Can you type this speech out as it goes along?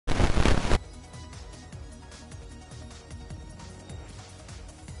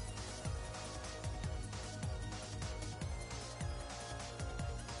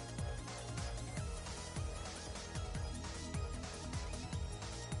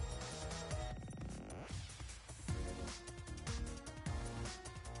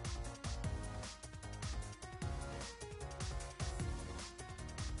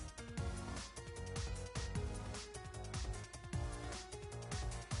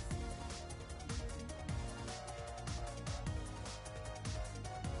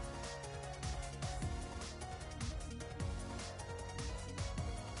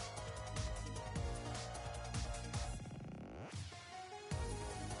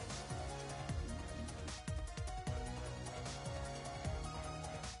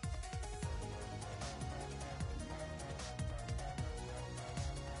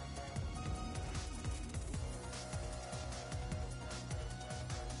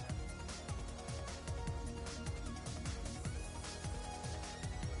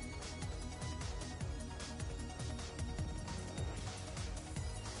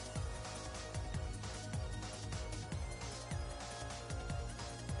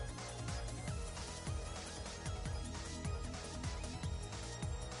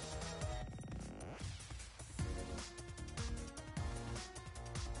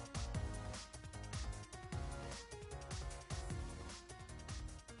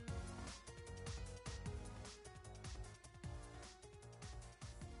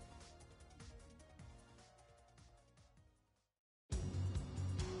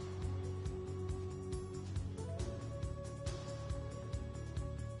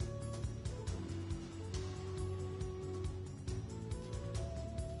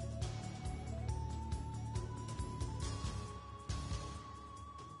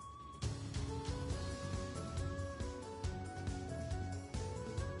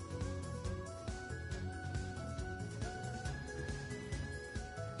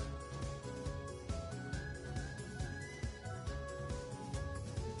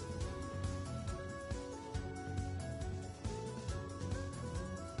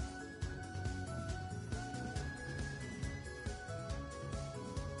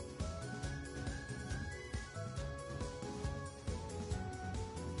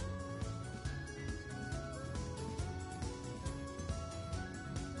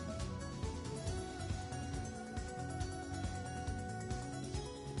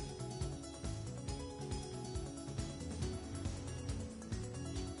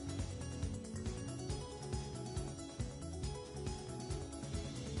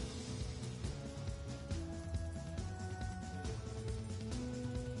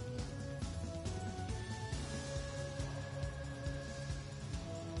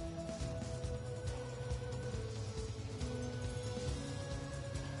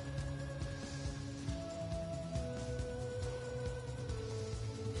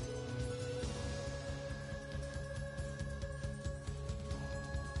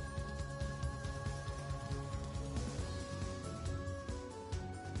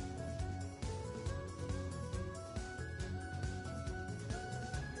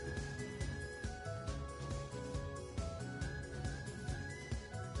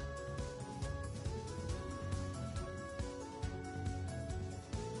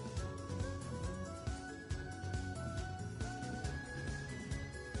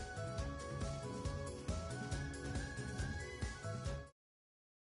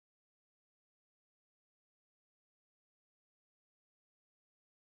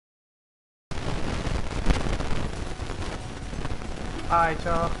Alright,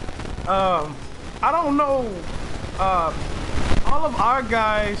 y'all. I don't know. All of our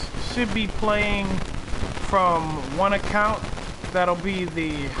guys should be playing from one account. That'll be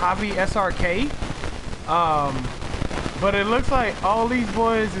the Hobby SRK. But it looks like all these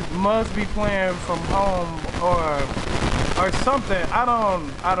boys must be playing from home or something. I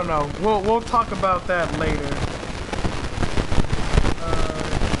don't know. We'll talk about that later.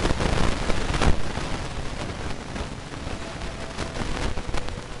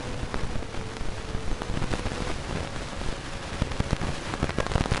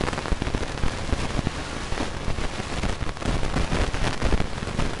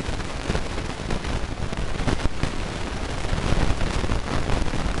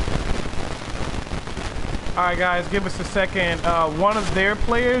 Alright guys, give us a second. One of their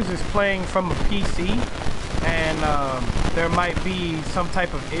players is playing from a PC, and there might be some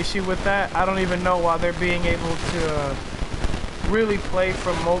type of issue with that. I don't even know why they're being able to really play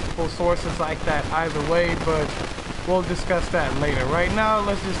from multiple sources like that either way, but we'll discuss that later. Right now,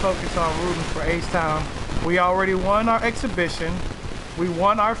 let's just focus on rooting for H-Town. We already won our exhibition. We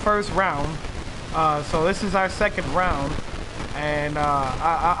won our first round, so this is our second round, and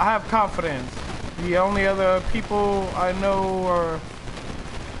I have confidence. The only other people I know are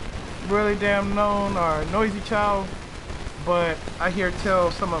really damn known are Noisy Child, but I hear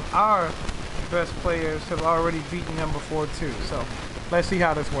tell some of our best players have already beaten him before too. So let's see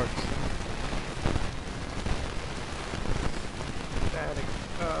how this works. Static.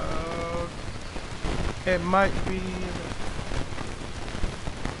 It might be.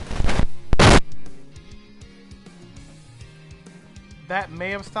 That may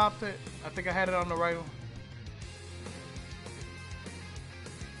have stopped it. I think I had it on the right one.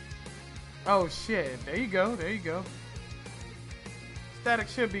 Oh shit, there you go, there you go. Static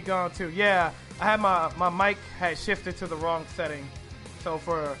should be gone too. Yeah, I had my mic had shifted to the wrong setting. So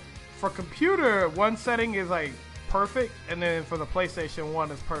for computer, one setting is like perfect, and then for the PlayStation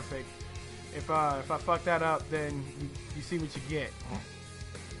 1 is perfect. If I fuck that up, then you see what you get.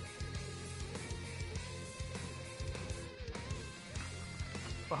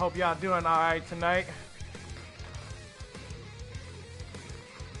 I hope y'all doing alright tonight.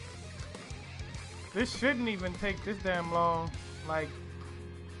 This shouldn't even take this damn long. Like,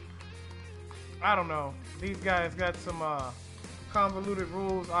 I don't know. These guys got some convoluted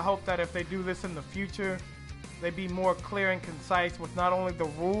rules. I hope that if they do this in the future, they be more clear and concise with not only the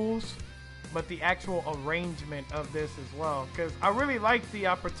rules, but the actual arrangement of this as well. Because I really like the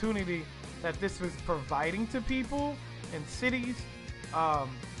opportunity that this was providing to people in cities.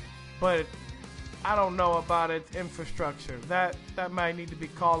 But I don't know about its infrastructure. That might need to be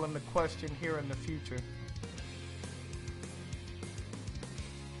called into question here in the future.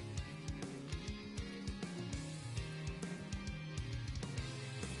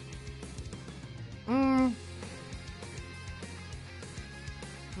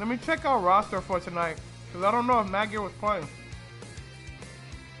 Let me check our roster for tonight, because I don't know if Magyar was playing.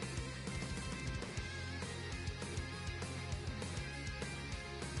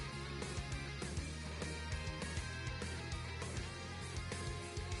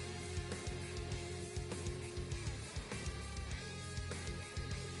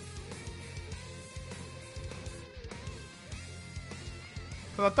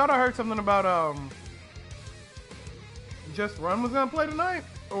 I thought I heard something about Just Run was gonna play tonight,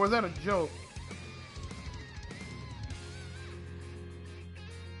 or was that a joke?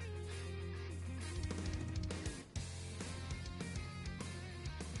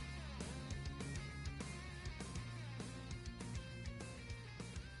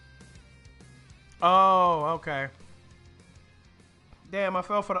 Oh, okay. Damn, I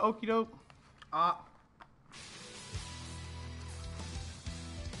fell for the okie doke.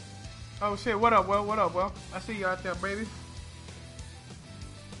 Oh shit, what up, Will? What up, Will? I see you out there, baby.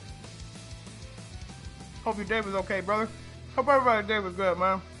 Hope your day was okay, brother. Hope everybody's day was good,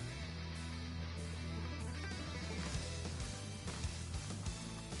 man.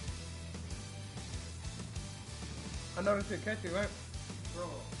 I know this shit catchy, right? Bro.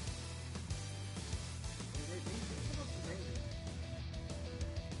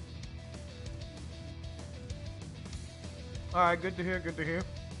 Alright, good to hear, good to hear.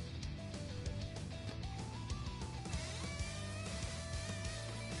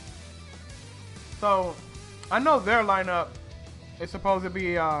 So, I know their lineup is supposed to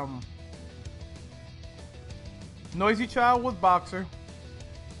be Noisy Child with Boxer,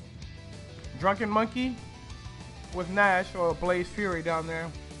 Drunken Monkey with Nash or Blaze Fury down there,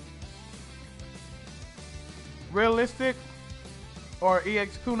 Realistic or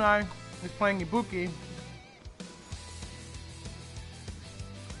EX Kunai is playing Ibuki,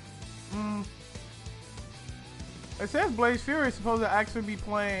 It says Blaze Fury is supposed to actually be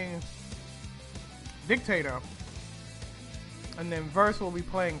playing Dictator. And then Verse will be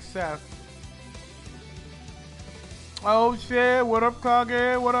playing Seth. Oh shit, what up,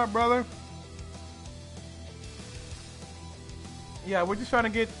 Kage? What up, brother? Yeah, we're just trying to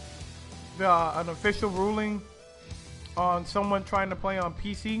get an official ruling on someone trying to play on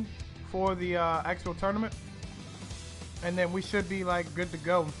PC for the actual tournament. And then we should be like good to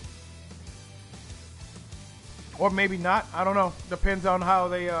go. Or maybe not, I don't know. Depends on how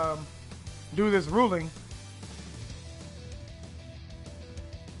they do this ruling.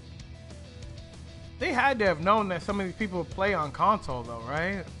 They had to have known that some of these people play on console though,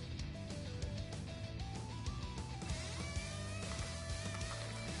 right?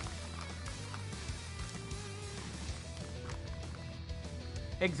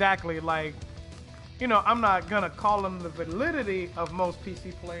 Exactly, like, you know, I'm not gonna call them the validity of most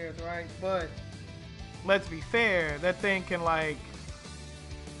PC players, right? But let's be fair, that thing can like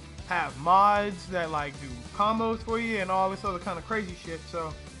have mods that like do combos for you and all this other kind of crazy shit,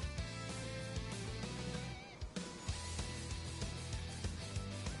 so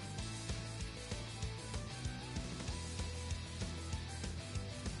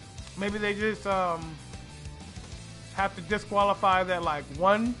maybe they just have to disqualify that like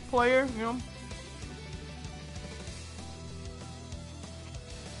one player, you know?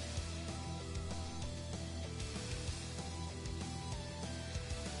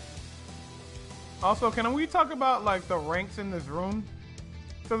 Also, can we talk about like the ranks in this room?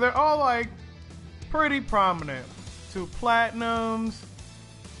 So they're all like pretty prominent. 2 platinums,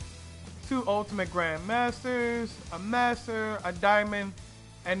 2 ultimate grandmasters, a master, a diamond,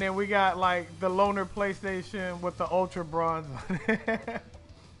 and then we got like the loner PlayStation with the ultra bronze on it.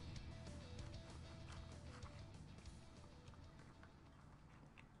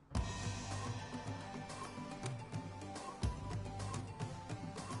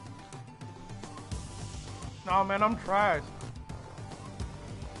 No, man, I'm trash.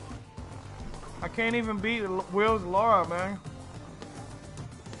 I can't even beat Will's Laura, man.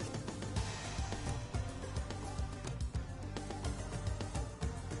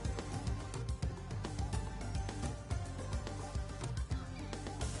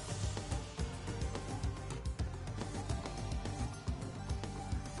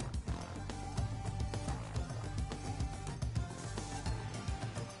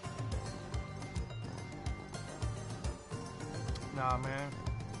 Nah, man.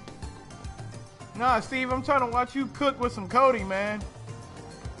 Nah, Steve, I'm trying to watch you cook with some Cody, man.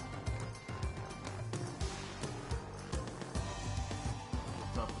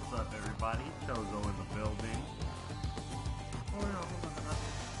 What's up, everybody? Chozo in the building.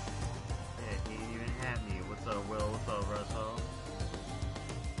 Yeah, he ain't even had me. What's up, Will? What's up, Russell?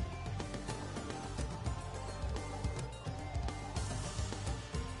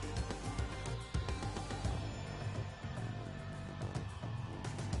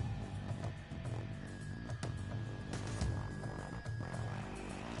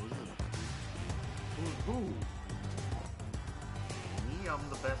 Who? Me? I'm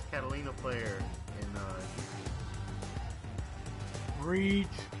the best Catalina player in Reach.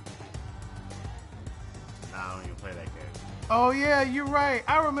 Nah, I don't even play that game. Oh yeah, you're right.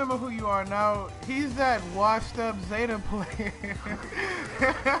 I remember who you are now. He's that washed up Zeta player.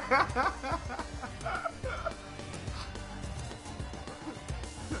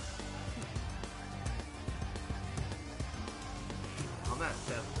 I'm that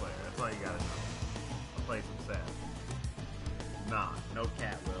Seth player. That's all you gotta know. I'll play some Seth. Nah, no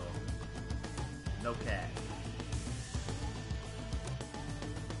cat, Will. No cat.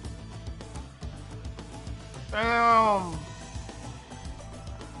 Damn.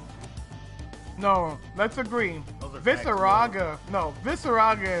 No, let's agree. Visceraga. No,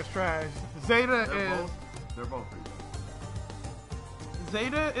 Visceraga is trash. Zeta is. They're both pretty good.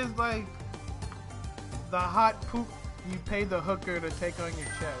 Zeta is like the hot poop you pay the hooker to take on your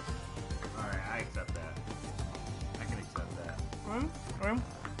chest. Alright, I accept that. I can accept that.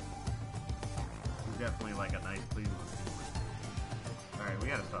 He's definitely like a nice Cleveland. Alright, we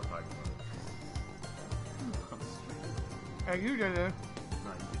gotta stop talking about it. Hey, you did it.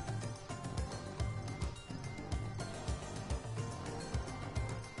 No, you didn't.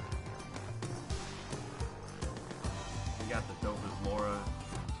 We got the dopest Laura in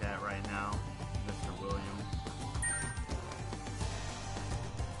chat right now, Mr. Williams.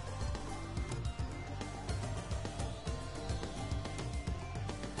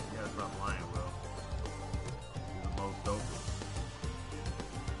 You gotta stop lying, Will. You're the most dopest.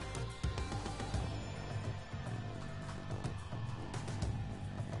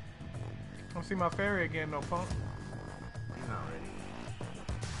 Don't see my fairy again, no punk. He's not ready.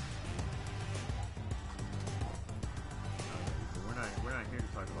 We're not here to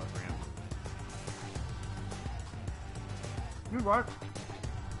talk about Graham. You're right.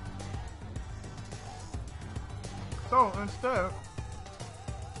 So instead,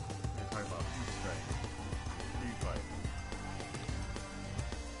 We're talking about food fight.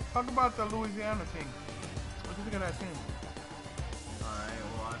 talk about the Louisiana team. What do you think of that team? Alright,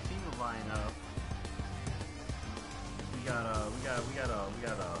 well our team will line up. We got a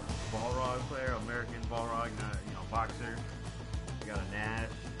Balrog player, American Balrog, boxer. We got a Nash,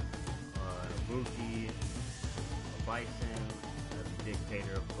 a Buki, a Bison, a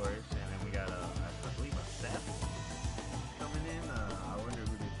Dictator of course, and then we got I believe a Seth coming in. I wonder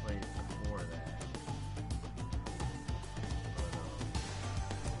who they played before that.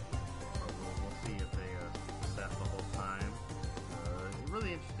 But we'll see if they Seth the whole time.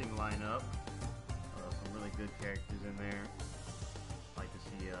 Really interesting lineup. Some really good characters in there. Like to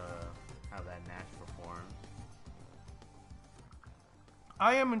see how that Nash performs.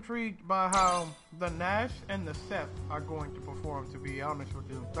 I am intrigued by how the Nash and the Seth are going to perform, to be honest with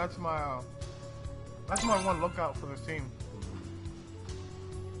you. That's my one lookout for this team.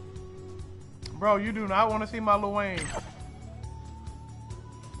 Bro, you do not want to see my Lil Wayne.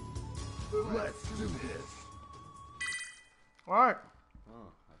 Let's do this. Alright.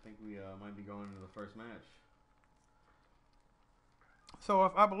 Oh, I think we might be going into the first match. So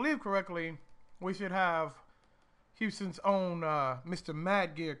if I believe correctly, we should have Houston's own Mr.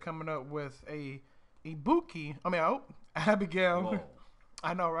 Mad Gear coming up with Ibuki. Abigail. Whoa.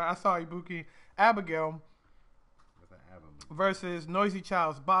 I know, right? I saw Ibuki. Abigail With an Abigail. versus Noisy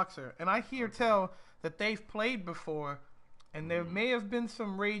Child's Boxer. And I hear tell that they've played before, and there may have been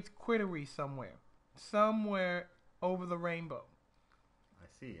some rage quittery somewhere over the rainbow. I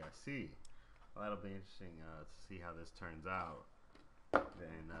see. Well, that'll be interesting to see how this turns out.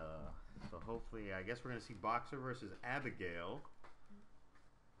 Then, so hopefully, I guess we're going to see Boxer versus Abigail.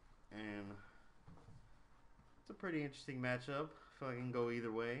 And it's a pretty interesting matchup. I feel like it can go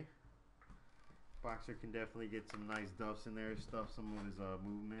either way. Boxer can definitely get some nice duffs in there, stuff some of his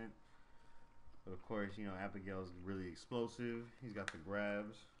movement. But of course, Abigail's really explosive. He's got the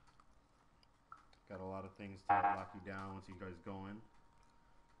grabs. Got a lot of things to lock you down once he gets going.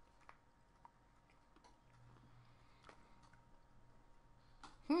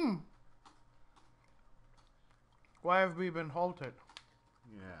 Why have we been halted?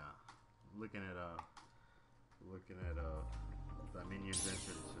 Yeah, looking at the minion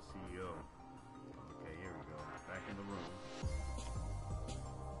venture to CEO. Okay, here we go. Back in the room.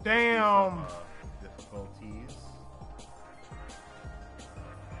 Damn. Difficulties.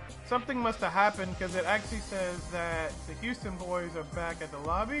 Something must have happened because it actually says that the Houston boys are back at the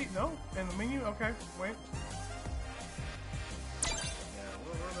lobby. No? In the menu? Okay, wait. Yeah,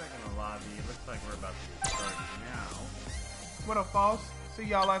 we're back in the lobby. It looks like we're about to get started now. What up, False? See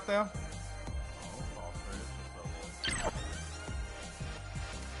y'all out there. Oh, false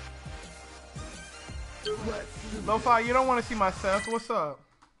first. Lo-Fi, you don't want to see my Seth. What's up?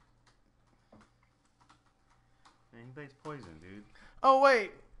 Man, he plays poison, dude. Oh,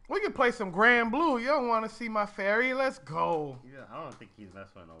 wait. We can play some Grand Blue. You don't want to see my fairy? Let's go. Yeah, I don't think he's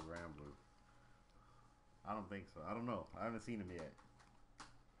messing with no Grand Blue. I don't think so. I don't know. I haven't seen him yet.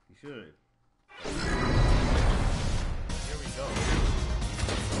 He should. Here we go.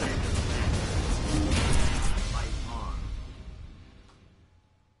 Light on.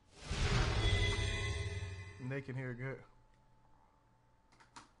 And they can hear good.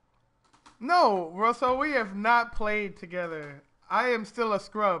 No, Russell, we have not played together. I am still a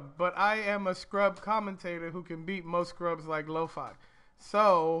scrub, but I am a scrub commentator who can beat most scrubs like Lo-Fi.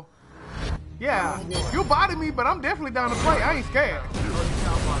 So, yeah, you body me, but I'm definitely down to play. I ain't scared.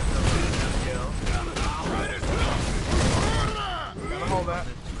 Gotta hold that.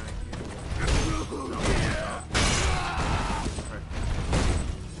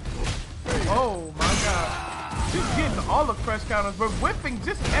 Oh my god. She's getting all the crush counters, but whipping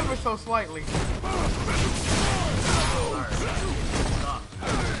just ever so slightly.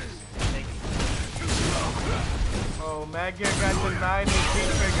 Oh, Mad Gear got denied his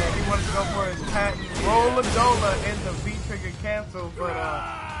V-Trigger. He wanted to go for his patent Rolla-Dola and the V-Trigger canceled, but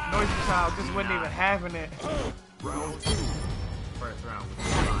Noisy Child just wasn't even having it. Round 2. First round.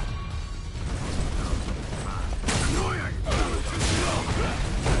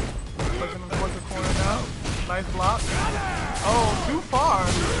 Pushing him towards the corner now. Nice block. Oh, too far.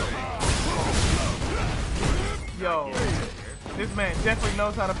 Yo, this man definitely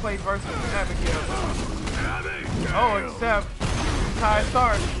knows how to play versus Abigail. Oh, except Ty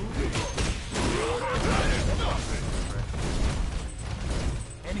Stark.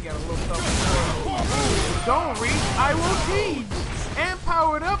 And he got a little stuff. Don't reach, I will teach. And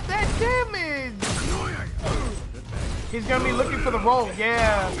powered up that damage. He's gonna be looking for the roll,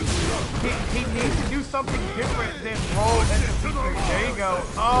 yeah. He needs to do something different than roll SFV. There you go.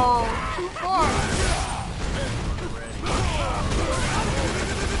 Oh, too far.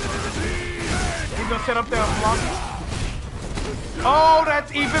 He's gonna set up there and block. Oh,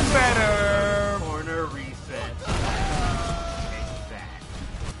 that's even better. Corner reset.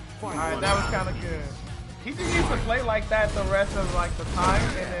 Alright, that was kind of good. He just needs to play like that the rest of like the time,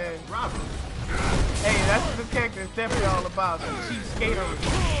 and then hey, that's what this character is definitely all about. Some cheap skater.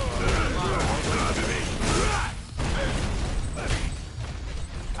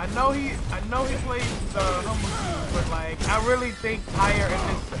 I know he plays Humble Cube, but like I really think higher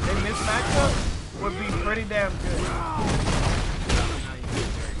in this matchup would be pretty damn good.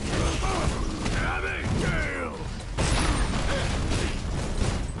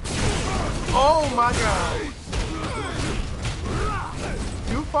 Oh my god.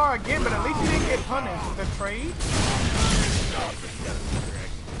 Too far again, but at least he didn't get punished. The trade?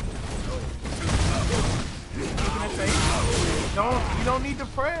 You don't need to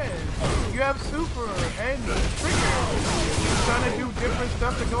press. You have super and trigger. He's trying to do different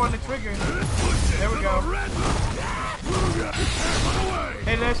stuff to go on the trigger. There we go.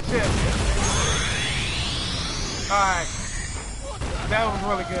 And that's chip. Alright. That was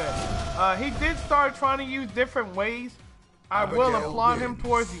really good. He did start trying to use different ways. I will applaud him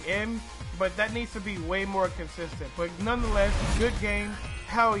towards the end, but that needs to be way more consistent. But nonetheless, good game.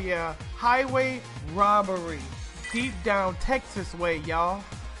 Hell yeah. Highway robbery. Deep down Texas way, y'all.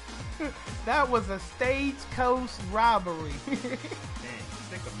 That was a stagecoach robbery. Man,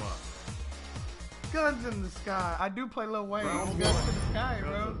 stick 'em up. Guns in the sky. I do play Lil Wayne. Guns in the sky,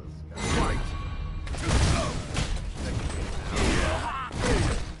 bro.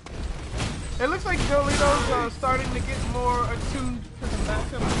 It looks like Jolito's starting to get more attuned to the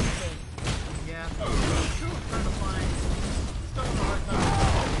matchup. Yeah, still trying to find. Still having a hard time.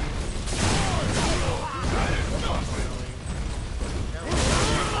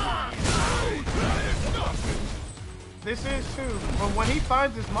 This is true, but when he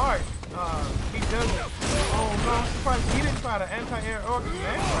finds his mark, he does it. Oh no, I'm surprised he didn't try to anti-air or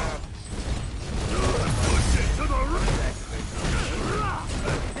command grab.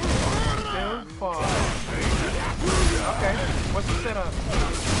 Still far. Okay, what's the setup?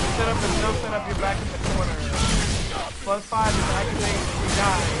 Setup is no setup, you're back in the corner. +5 is activation, you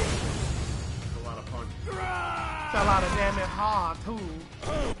die. A lot of punch. It's a lot of damage hard too.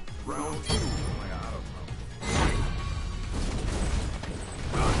 Round 2.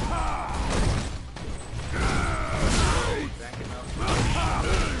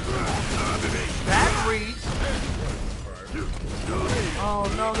 That reach. Oh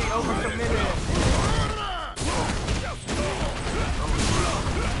no, he overcommitted.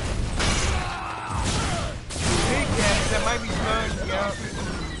 Big damage, that might be stunned, yeah.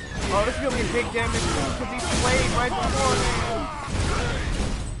 Oh, this is gonna be big damage too, because he slayed right before him.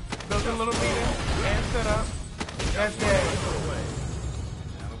 Built a little meter and set up. That's dead.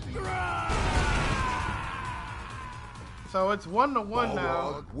 So it's 1-1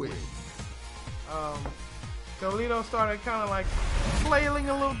 now. Jolito started kind of like flailing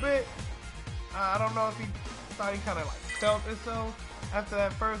a little bit. I don't know if he thought he kind of like felt himself after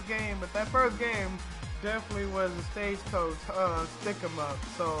that first game, but that first game definitely was a stagecoach stick 'em up.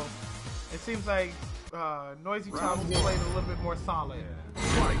 So it seems like Noisy Chop played a little bit more solid.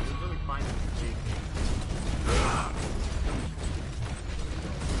 Yeah. He's really finding the cheek.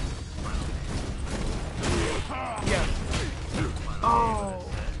 Yeah. Oh,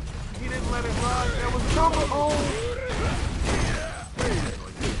 he didn't let it run. There was trouble. Oh.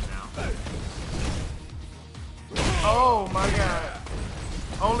 Oh my God.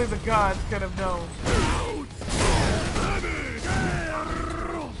 Only the gods could have known.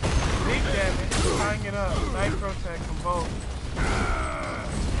 Big damage. Tying it up. Nice protect from both.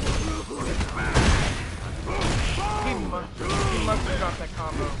 He must have dropped that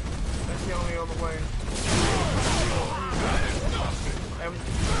combo. That's the only other way.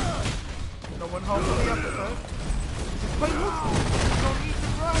 No one holds me up with us. Just play neutral. You don't need to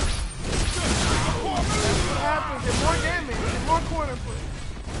rush. That's what happens. There's more damage. There's more corner play.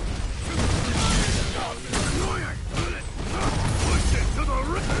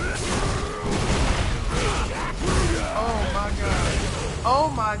 Oh my God.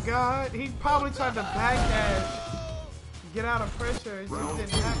 Oh my God. He probably tried to backdash. Get out of pressure. It just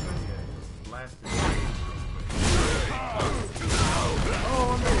didn't happen. Oh,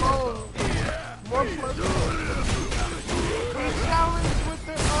 on the low. More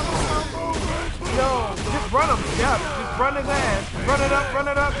Run him. Yeah, just run his ass. Run it up, run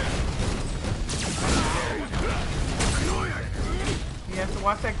it up. He has to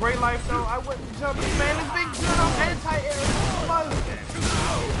watch that great life though. I wouldn't jump. This man is big good on anti-air.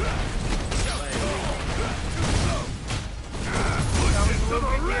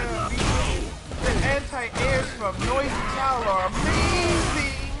 The anti-airs from Noisy Child are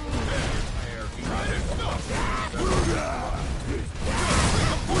amazing.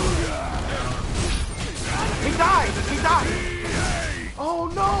 He died. He died.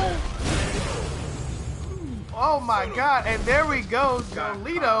 Oh no. Oh my God. And there we go.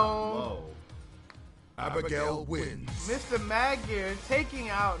 Jolito. Abigail wins. Mr. Magyar taking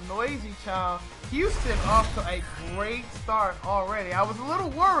out Noisy Child. Houston off to a great start already. I was a little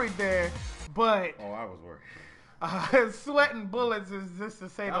worried there, but Oh, I was worried. sweating bullets is just to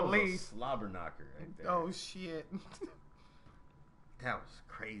say the That was least. a slobber knocker right there. Oh shit. That was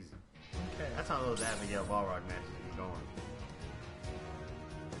crazy. Okay. That's how those Abigail Balrog matches be going.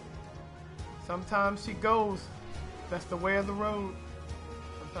 Sometimes she goes. That's the way of the road.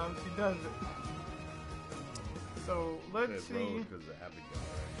 Sometimes she does it. So let's see. Because of Abigail,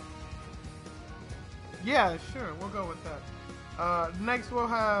 right? Yeah, sure. We'll go with that. Next we'll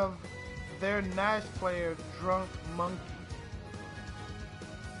have their Nash player, Drunk Monkey.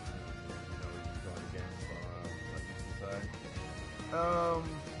 Going against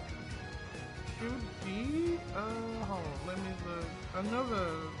Should be. Hold on. Let me look. I know the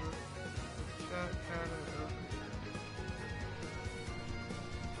chat kind of.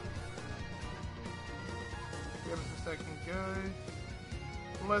 Give us a second, guys.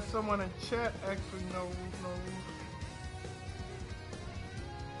 Unless someone in chat actually knows.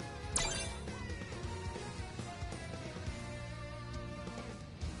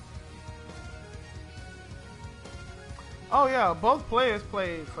 Oh yeah, both players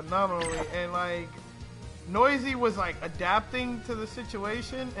played phenomenally, and like Noisy was like adapting to the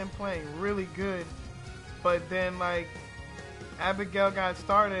situation and playing really good, but then like Abigail got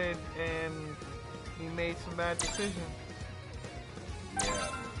started and he made some bad decisions.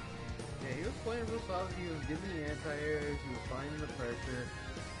 Yeah, he was playing real solid. He was giving the anti-airs, he was finding the pressure,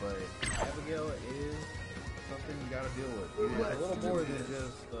 but Abigail is something you gotta deal with. It's a little more than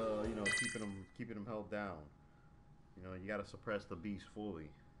just keeping him held down. You know, you gotta suppress the beast fully.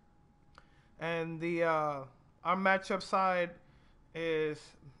 And the our matchup side is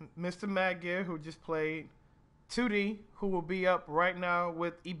Mr. Magyar, who just played, 2D, who will be up right now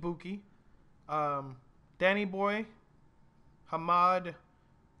with Ibuki, Danny Boy, Hamad,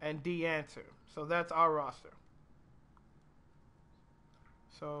 and D Answer. So that's our roster.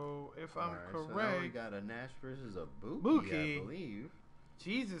 So if I'm correct, so now we got a Nash versus a Buki, Buki. I believe.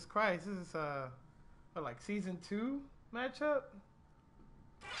 Jesus Christ, this is like season 2 matchup.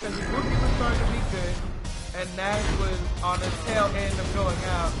 Because Ibuki was starting to be good, and Nash was on the tail end of going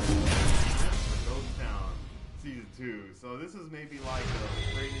out. Ghost Town season 2. So this is maybe like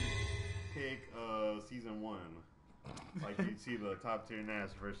a spring pick of season 1. Like you see the top tier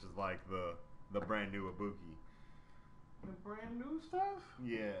Nash versus like the brand new Ibuki. The brand new stuff?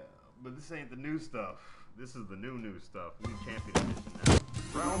 Yeah, but this ain't the new stuff. This is the new stuff. New champion edition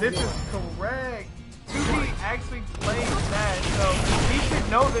now. This is correct. 2D actually plays Nash, so he should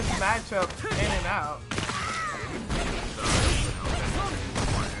know this matchup in and out.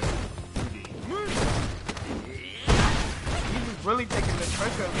 He's just really taking the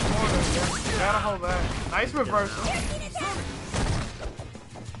pressure of the corner. You gotta hold that. Nice reversal.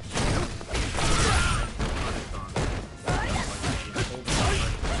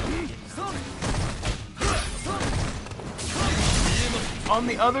 On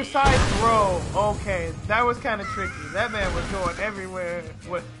the other side, throw. Okay, that was kind of tricky. That man was going everywhere.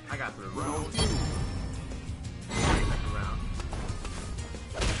 What? I got through round 2.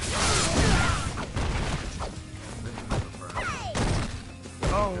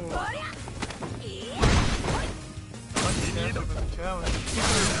 Oh. Challenge.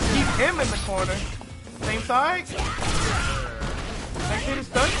 Keep him in the corner. Same side. Next hit is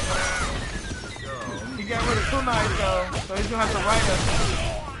stuck. He got rid of kunai though, so he's gonna have to ride us.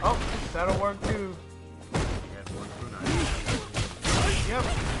 Oh, that'll work too. Yep.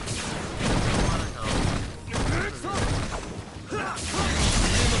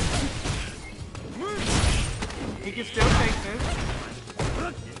 He can still take this.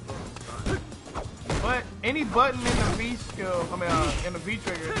 But any button in the V skill, in the V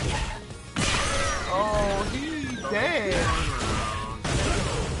trigger. Oh, he's dead.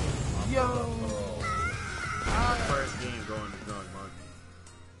 Yo. First game going to Drunk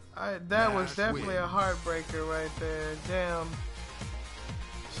Monkey. That was definitely a heartbreaker right there. Damn.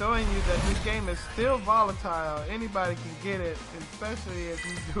 Showing you that this game is still volatile. Anybody can get it, especially if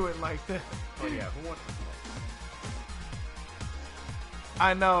you do it like this. Oh yeah, who wants to smoke?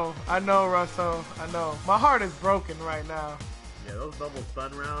 I know, Russell. I know. My heart is broken right now. Yeah, those double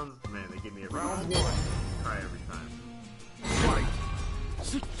stun rounds, man, they give me every Round time. one. Cry every time. Fight.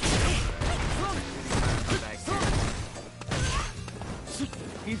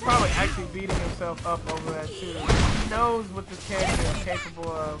 He's probably actually beating himself up over that too. He knows what this character is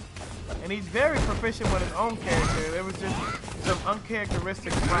capable of. And he's very proficient with his own character. There was just some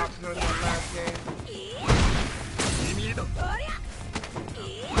uncharacteristic drops during that last game.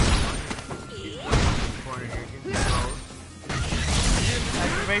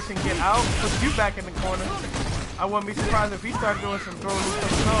 Activation get out, puts you back in the corner. I wouldn't be surprised if he started doing some throw loose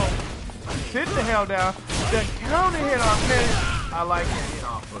control. Sit the hell down. The counter hit on finish. I like it. Get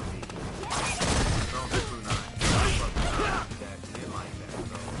off of me.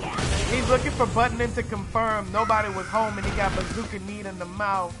 He's looking for buttoning to confirm. Nobody was home and he got bazooka kneed in the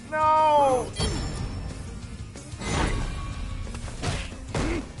mouth. No!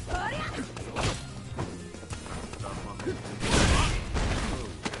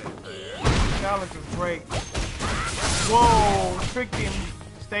 Challenge was great. Whoa, tricked him.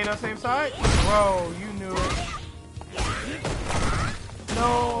 Stayed on same side? Bro, you knew it.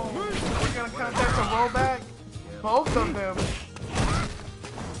 No. We're gonna count that to rollback? Both of them.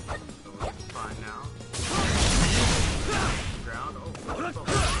 Fine now. Ground.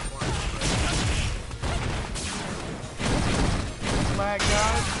 Flag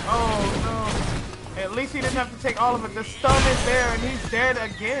guys. Oh no. At least he didn't have to take all of it. The stun is there and he's dead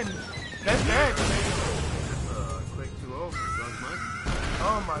again. That's dead. Quick 2-0 for Drunk Monkey.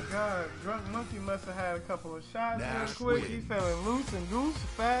 Oh my god. Drunk Monkey must have had a couple of shots real quick. He's feeling loose and goose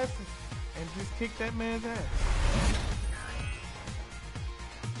fast and just kicked that man's ass.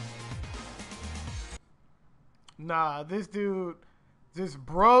 Nah, this dude just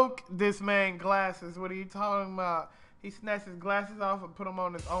broke this man's glasses. What are you talking about? He snatched his glasses off and put them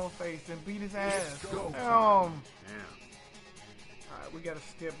on his own face and beat his ass. Damn. Alright, we gotta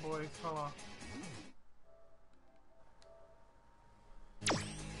skip, boys. Hold on.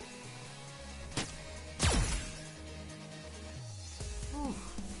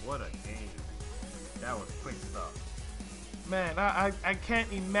 What a game. That was quick stuff. Man, I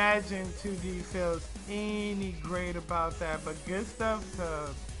can't imagine 2D feels any great about that, but good stuff to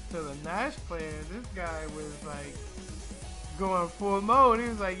the Nash player. This guy was like going full mode. He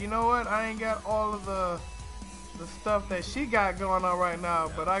was like, you know what? I ain't got all of the stuff that she got going on right now,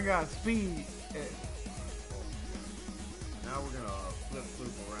 but I got speed. Now we're gonna flip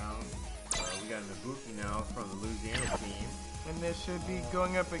around. We got Nabuki now from the Louisiana team. And this should be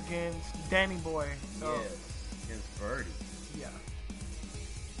going up against Danny Boy. So, Yes, against Birdie. yeah.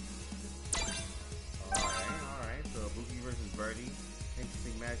 Alright. So Nabuki versus Birdie.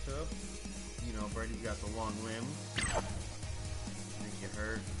 Interesting matchup. You know, Birdie's got the long limbs. Didn't get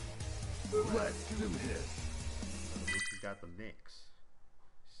hurt. Let's do this. Nabuki's got the mix.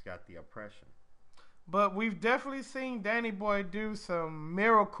 She's got the oppression. But we've definitely seen Danny Boy do some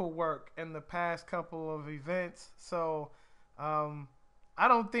miracle work in the past couple of events. So, I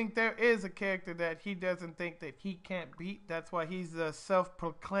don't think there is a character that he doesn't think that he can't beat. That's why he's the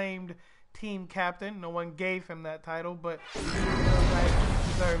self-proclaimed team captain. No one gave him that title, but he feels like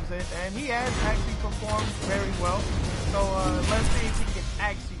he deserves it. And he has actually performed very well. So let's see if he can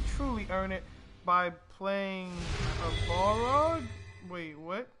actually truly earn it by playing a Balrog. Wait,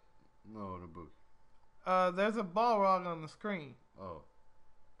 what? No, Nabuki. There's a Balrog on the screen. Oh.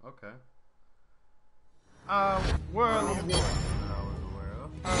 Okay. We're I was aware of.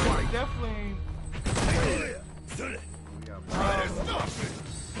 definitely. We got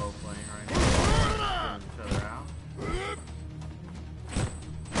slow playing right now. Getting each other out.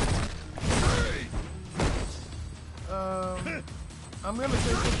 I'm gonna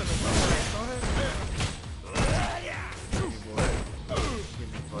say something. Go ahead.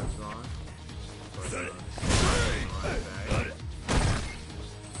 Getting the bugs on.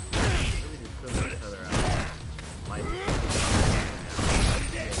 Really just filling each other out. Like,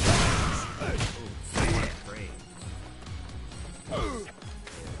 great.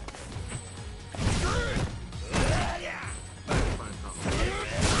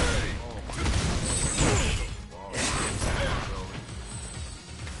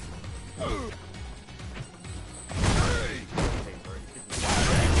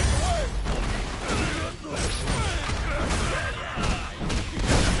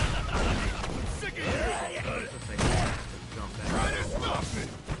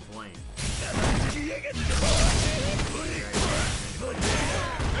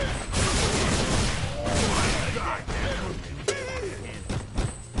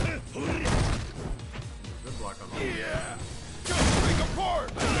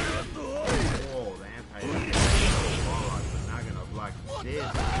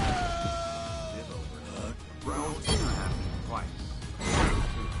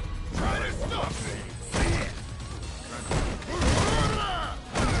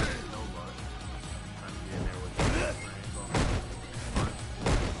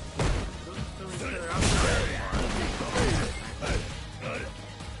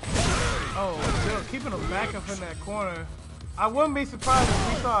 Oh, still keeping him back up in that corner. I wouldn't be surprised if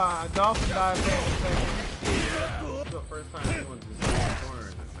we saw a Dolphin dive there in a second. This is the first time anyone's been in the corner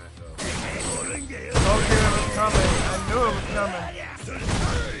in this matchup. Oh, dear, it was coming. I knew it was coming.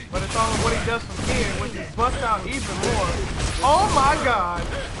 But it's only what he does from here, which is bust out even more. Oh my god!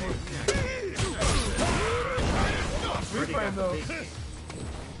 Reframe though.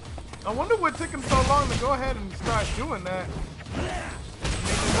 I wonder what took him so long to go ahead and start doing that.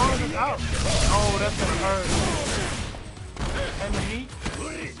 Maybe long as it's out. Oh, that's gonna hurt. And the meat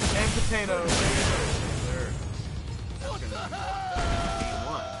and potatoes. That's gonna be game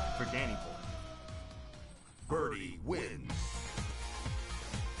one for Danny Boy. Birdie wins.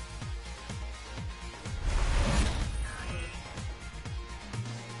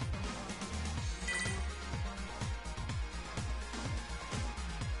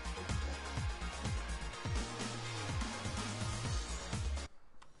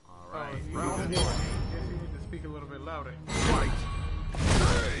 Alright, Round one. Guess you need to speak a little bit louder. Fight.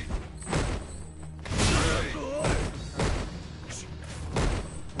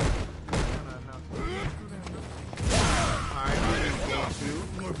 Alright, game two.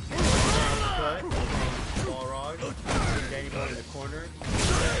 Cut. Ball rog. Danny Boy in the corner. In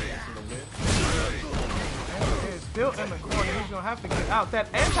the whip. It's still in the corner. He's gonna have to get out.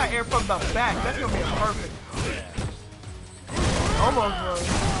 That anti-air from the back. That's gonna be perfect. Almost was.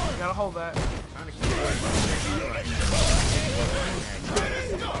 Gotta hold that. Trying to keep away from the right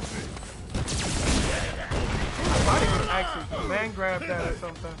I thought he would actually man grab that or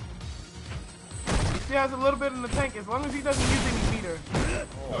something. He still has a little bit in the tank as long as he doesn't use any meter.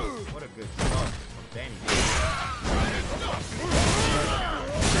 Oh, what a good stuff from Danny.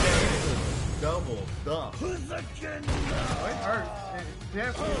 Double duff. Oh, it hurts. It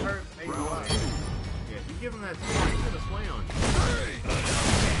definitely hurts a lot. Yeah, if you give him that swing, he's gonna sway on you.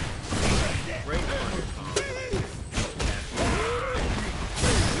 Great one.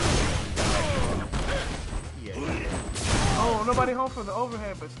 Oh, nobody home for the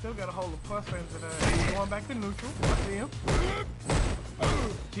overhead, but still got to hold the plus into that. He's going back to neutral. I see him.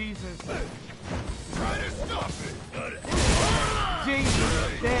 Jesus.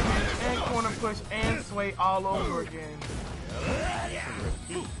 Jesus, damage, and corner push, and sway all over again.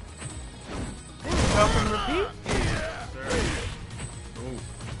 Jump and repeat?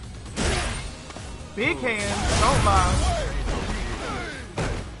 Big hands, don't lie.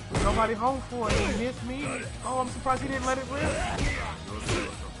 Nobody home for it. He missed me. Oh, I'm surprised he didn't let it rip.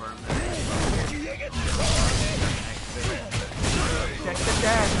 Check the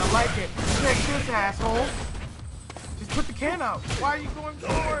dash. I like it. Check this, asshole. Just put the can out. Why are you going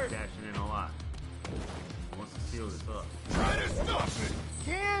forward? Dashing in a lot. He wants to seal this up.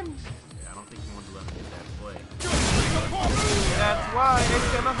 Can. Yeah, I don't think he wants to let him get that play. That's why it's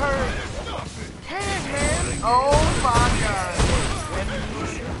gonna hurt. Can, man. Oh my god.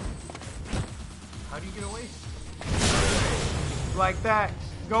 How do you get away? Like that.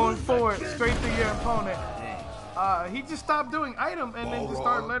 Going forward, straight through your opponent. He just stopped doing item and then just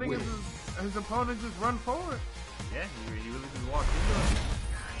started letting his opponent just run forward. Yeah, he really just walked into it.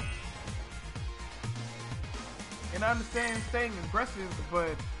 And I understand staying aggressive,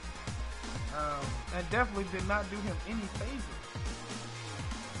 but that definitely did not do him any favors.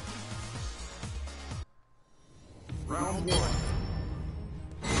 Round one.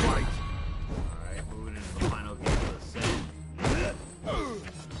 Fight. Alright, moving into the final game of the set.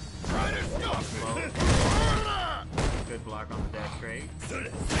 Good block on the dash trade.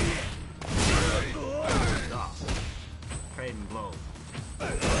 Stop. Trade and blow.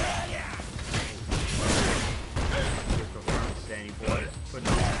 Danny Boy putting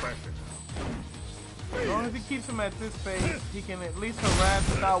on the pressure now. As long as he keeps him at this pace, he can at least harass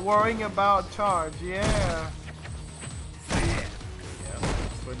without worrying about charge. Yeah.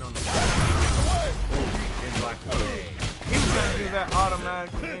 Putting on the pressure. Good block today. He was gonna do that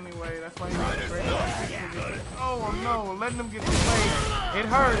automatically anyway. That's why he was great. Oh no, letting him get the play. It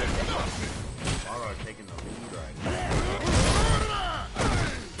hurt. Aura taking the lead right now.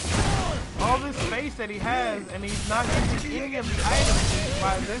 All this space that he has, and he's not using any of the items.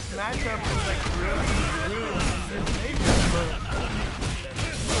 Why this matchup is like really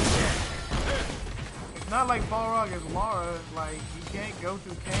it's not like Balrog is Laura. Like he can't go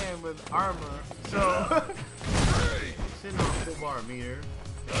through Can with armor. So Sitting on full bar meter.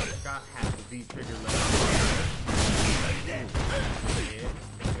 Got half the V trigger left.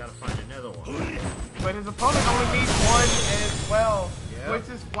 Yeah, gotta find another one. but his opponent only needs one as well. Yeah. Which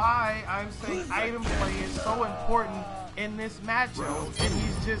is why I'm saying item play is so important in this matchup. And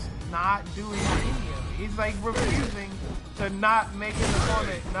he's just not doing any of it. He's like refusing to not make his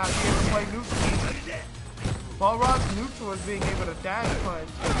opponent not be able to play neutral. Balrod's neutral is being able to dash punch,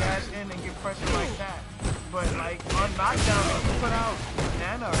 dash in and get pressure like that. But like on knockdown, if you put out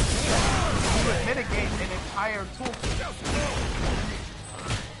Nana or Tina, you would mitigate an entire toolkit.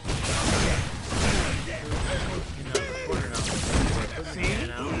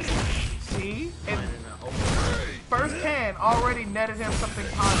 See? And first hand already netted him something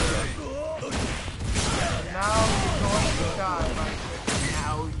positive. And now he's going to die. Like,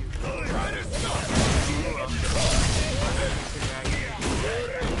 now you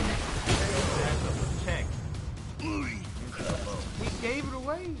check. He gave it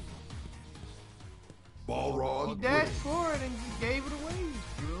away. Balrog. He dashed forward and just gave it away.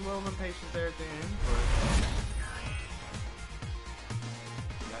 He was a little impatient there at the end, but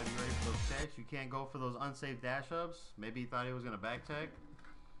you gotta be ready for those checks. You can't go for those unsafe dash ups. Maybe he thought he was gonna back tech.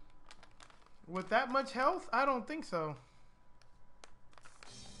 With that much health, I don't think so.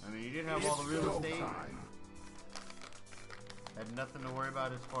 I mean, you didn't have all the real estate. Had nothing to worry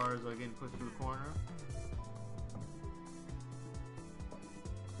about as far as getting pushed through the corner.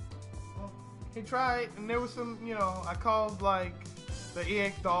 He tried, and there was some, you know, I called like the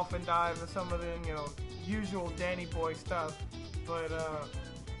EX Dolphin Dive and some of the, you know, usual Danny Boy stuff, but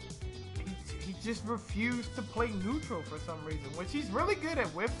he just refused to play neutral for some reason, which he's really good at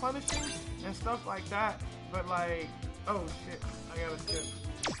whiff punishing and stuff like that, but like, oh shit, I gotta skip.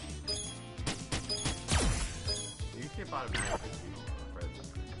 You skip out of matches,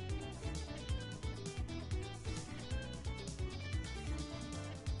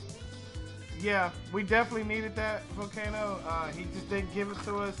 Yeah, we definitely needed that Volcano. He just didn't give it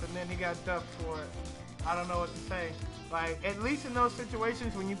to us, and then he got duffed for it. I don't know what to say. Like, at least in those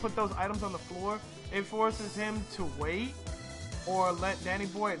situations when you put those items on the floor, it forces him to wait, or let Danny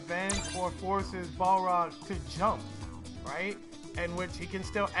Boy advance, or forces Balrog to jump, right? In which he can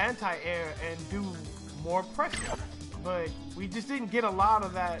still anti-air and do more pressure. But we just didn't get a lot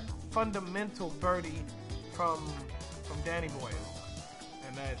of that fundamental birdie from Danny Boy,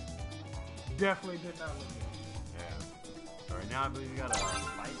 and that definitely did not look good. Yeah. So right now I believe we got a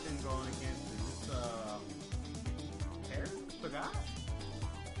Bison going against, is this Paris? Sagat?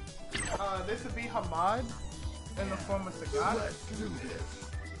 This would be Hamad in the form of Sagat. Let's do this.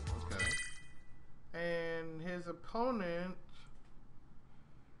 Okay. And his opponent,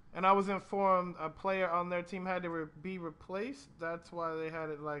 and I was informed a player on their team had to be replaced. That's why they had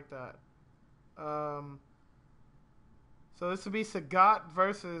it like that. So this would be Sagat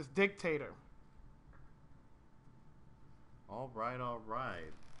versus Dictator. All right, all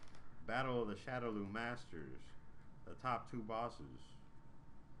right. Battle of the Shadowloo Masters. The top two bosses.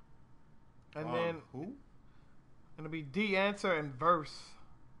 And then who? it'll be D Answer and Verse.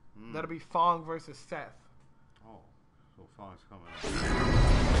 That'll be Fong versus Seth. Oh, so Fong's coming up.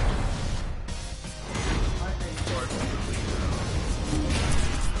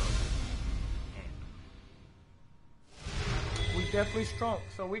 We definitely strong.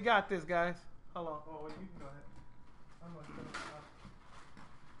 So we got this, guys. Hold on. Oh, you can go ahead. I'm gonna shut it off.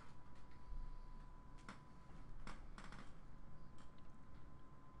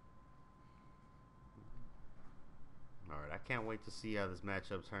 Alright, I can't wait to see how this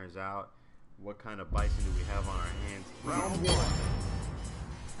matchup turns out. What kind of Bison do we have on our hands? Round one.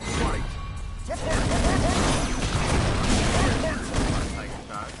 Fight. Tiger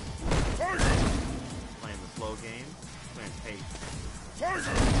shots. Playing the slow game. Playing pace.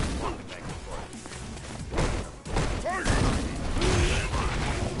 Walking back and forth.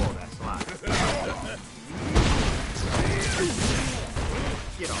 Whoa, that slide.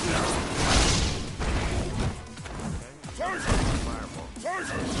 Get on that. Fireball.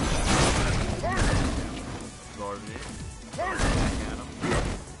 Absorbing it. Back at him.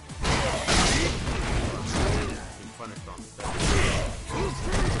 He's punished on the step.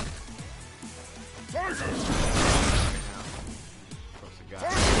 Guy.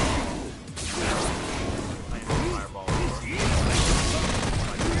 Playing the fireball over.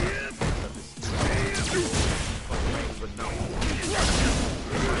 But no.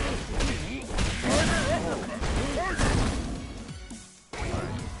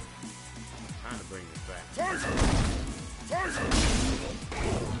 Trying to bring this back.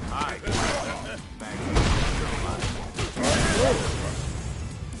 Alright. Back.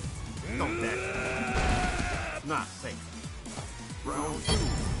 Don't dash. Not safe. Round two.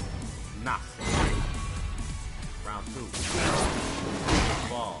 Not safe. Round two.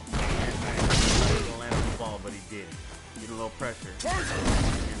 Ball. He didn't land on the ball, but he did. Get a little pressure. In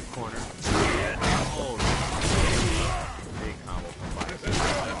the corner. Oh, big combo from Bison.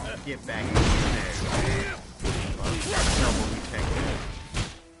 get back in there. Double check there.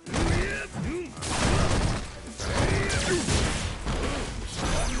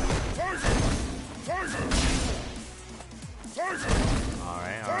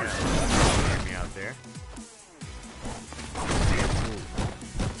 Alright. Get me out there.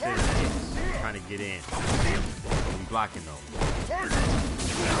 Trying to get in. We blocking though.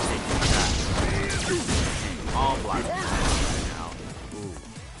 All blocking right now. Ooh.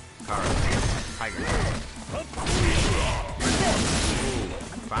 Tiger. Ooh.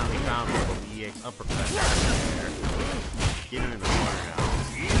 Finally found him with the EX uppercut there. Get him in the corner now.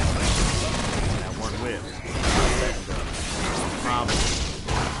 That one whip. Problem.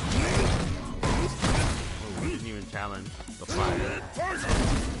 Ooh, didn't even challenge the fire.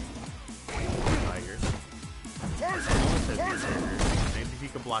 Tigers. Maybe if he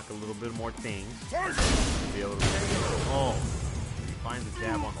could block a little bit more things, be able to. Oh, he finds a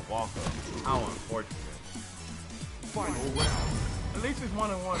jab on the walk up. How unfortunate. Final round. At least it's 1-1.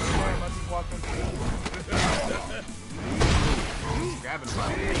 Damn, I just walked into it. Grabbing him by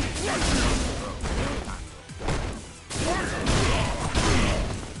the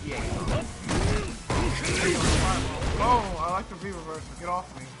Oh, I like the V-reversal. Get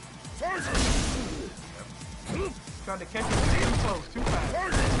off me. Tried to catch him too close, too fast.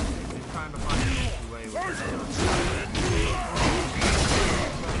 He's trying to find a way with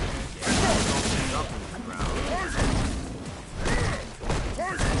up in the ground.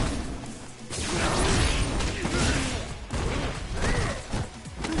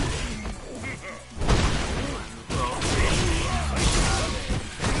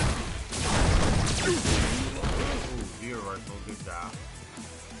 Good job.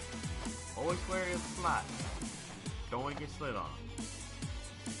 Always wary of the slot. Don't want to get slid on.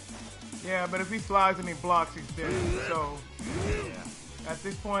 Yeah, but if he slides and he blocks, he's dead. So, Yeah. at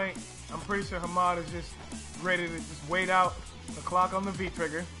this point, I'm pretty sure Hamad is just ready to just wait out the clock on the V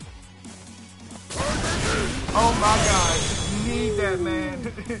trigger. Oh my God, just need that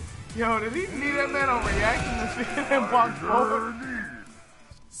man. Yo, did he need that man on reaction to see him walk forward?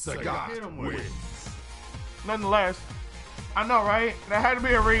 Sagat wins. Nonetheless, I know, right? That had to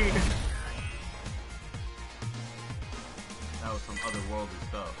be a read. That was some otherworldly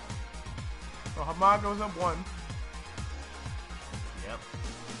stuff. So Hamad goes up 1. Yep.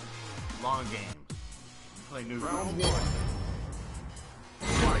 Long games. Play new Round rules. 1.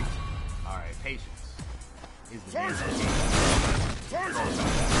 Fight. Alright, patience is the name of the game. Go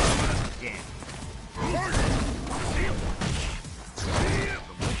again.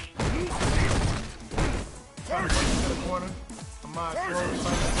 Trying to push him to the corner. Hamad slowly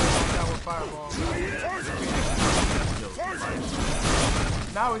fighting down with fireball.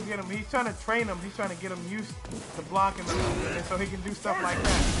 Now he's trying to train him. He's trying to get him used to blocking him, and so he can do stuff like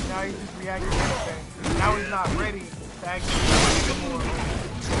that. Now he's just reacting to anything. Now he's not ready to actually do anymore.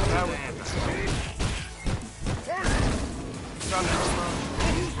 That was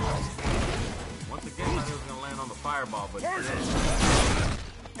once again, I thought he was going to land on the fireball, but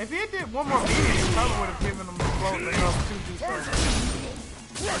if he had did one more meeting, he probably would have given him the float enough to do so.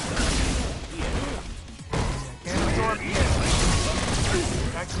 Can't absorb yet.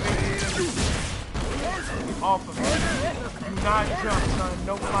 Activate it. Off of him. Do not jump, son.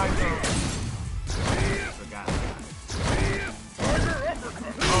 No fly zone.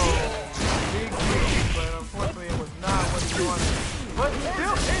 Oh, big hit, but unfortunately it was not what he wanted. But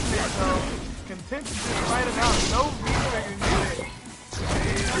still in there, though. Content to just fight it out. No V-trigger needed.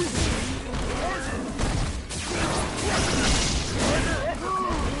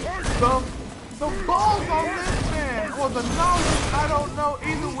 The balls on this man, or the knowledge, I don't know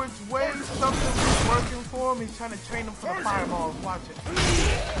either which way something was working for him. He's trying to train him for the fireballs. Watch it.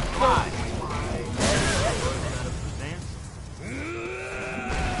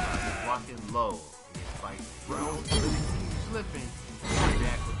 Walking low. Round 2. Slipping.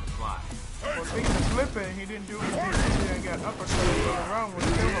 Back with the fly. Well, speaking of slipping, he didn't do what he did. He didn't get uppercut on the round with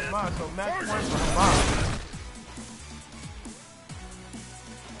still Hamad, so match point for Hamad.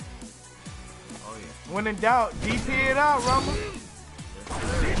 Oh yeah. When in doubt, DP it out, Rumble.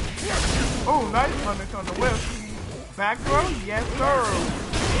 Oh, nice punish on the whip. Back throw? Yes, sir.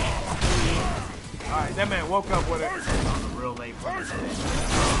 Alright, that man woke up with it. On the real late punish.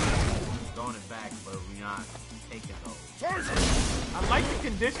 Going it back, but we're not taking those. I like the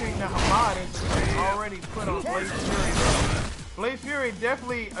conditioning that Hamad is already put on Blaze Fury. Blaze Fury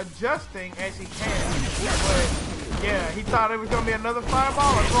definitely adjusting as he can. But yeah, he thought it was going to be another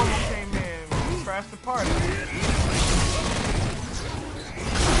fireball. A Romo came in, crashed the party.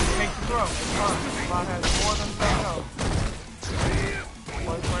 Takes the throw. Hamad has more than enough.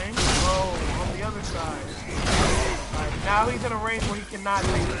 One frame. other side. Alright, now he's in a range where he cannot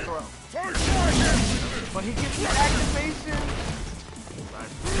make the throw. But he gets the activation.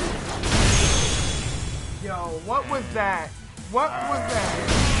 Yo, what was that? What was that?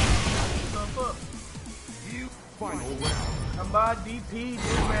 Final round. I'm by DP,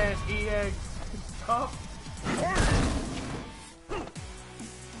 this man EX. Tough.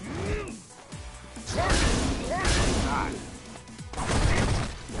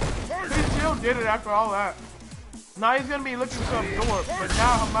 He still did it after all that. Now he's gonna be looking to absorb, but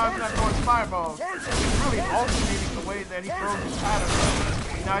now Hamad's not throwing fireballs. He's really alternating the way that he throws his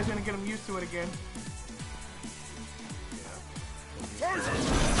pattern. Now he's gonna get him used to it again.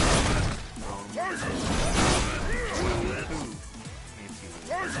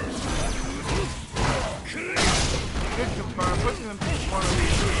 Good confirm, pushing him to the corner.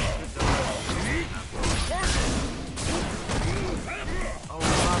 Oh,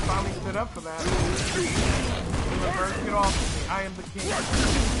 I finally stood up for that. Reverse, get off me. I am the king.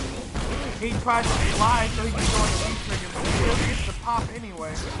 He tried to fly so he can go on the V-trigger, but he still gets the pop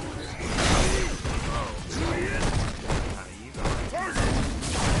anyway.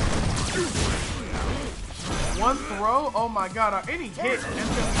 One throw? Oh my god, any hit is going to be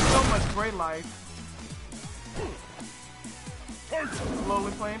so much great life.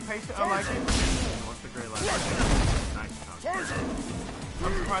 Slowly playing patient, I like it. What's the great life? Nice.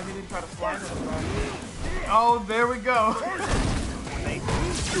 I'm surprised he didn't try to slide him back. Oh, there we go.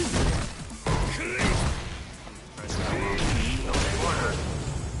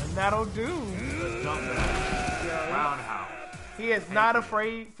 And that'll do. Roundhouse. He is not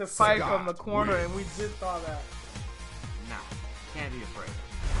afraid to fight from the corner, and we just saw that. Nah, can't be afraid.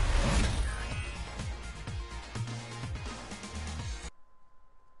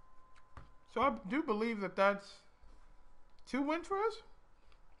 So I do believe that that's 2 wins for us.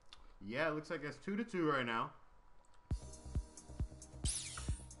 Yeah, it looks like it's 2-2 right now.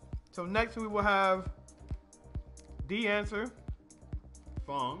 So next we will have D Answer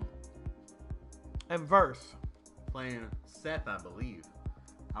Fong and Verse. playing Seth, I believe.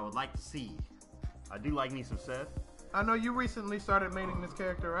 I would like to see. I do like me some Seth. I know you recently started maining this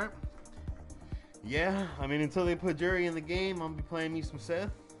character, right? Yeah, I mean, until they put Jury in the game, I'm gonna be playing me some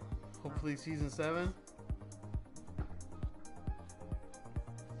Seth. Hopefully season 7.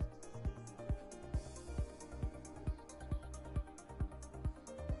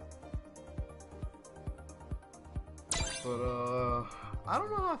 But I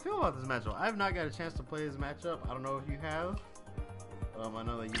don't know how I feel about this matchup. I have not got a chance to play this matchup. I don't know if you have. I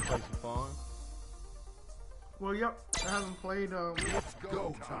know that you play some Fawn. Well, yep. I haven't played. It's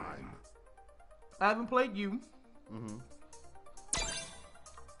go time. I haven't played you,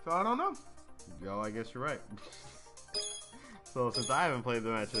 so I don't know. Yo, I guess you're right. So since I haven't played the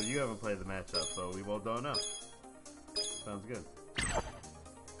matchup, you haven't played the matchup, so we both don't know. Sounds good.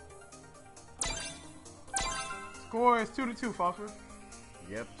 Score is 2-2, Foster.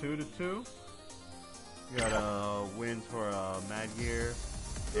 Yep, 2-2. We got wins for Mad Gear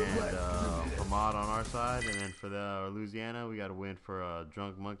and Hamad on our side, and then for the Louisiana, we got a win for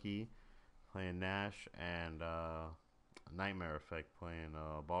Drunk Monkey playing Nash and Nightmare Effect playing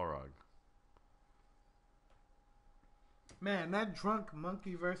Balrog. Man, that Drunk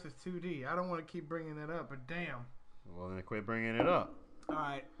Monkey versus 2D. I don't want to keep bringing that up, but damn. Well, then quit bringing it up. All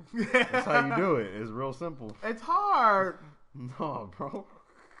right. That's how you do it. It's real simple. It's hard. No, bro.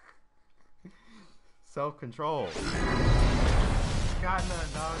 Self-control. Got none,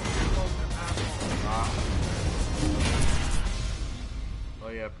 dog. Oh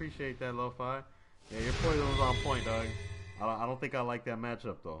yeah, appreciate that, Lo-Fi. Yeah, your poison was on point, dog. I don't think I like that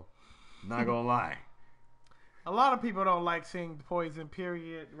matchup though. Not gonna lie. A lot of people don't like seeing Poison,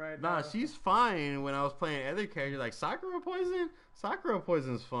 period, right now. Nah, she's fine when I was playing other characters like Sakura Poison. Sakura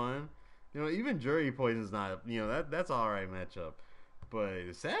Poison's fun. You know, even Jury Poison's not. You know, that's alright matchup.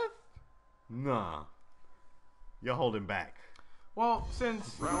 But Seth, nah, you're holding back. Well,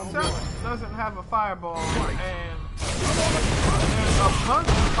 since Seth doesn't have a fireball and there's a bunch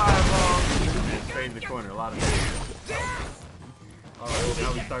of fireballs, And straight in the corner, a lot of things. Alright,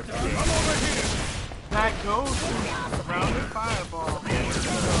 now we start the game. that goes to rounded fireball.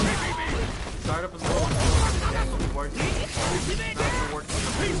 Start up as well. It works. It works.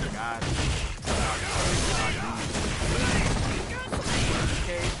 God.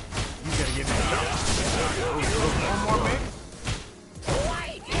 Okay. You gotta give me One more mix.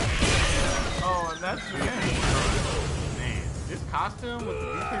 Oh, and that's the end. Man, this costume with the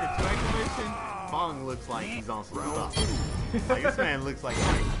V-Trigger 2 activation, Fong looks like he's on some stuff. Like, this man looks like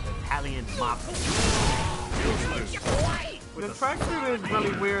an Italian mafia. The tracksuit is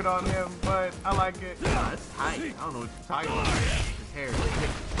really weird on him, but I like it. Nah, it's tight. I don't know what you're talking about. His hair is thick.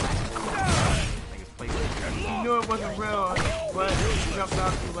 Like it's played. He knew it wasn't real, but he jumped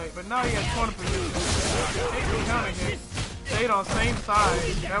out too late. But now he has corner position. They counting hit. Stayed on same side.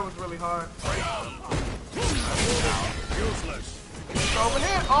 That was really hard. It's over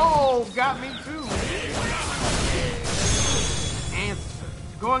there. Oh, got me too. Answer.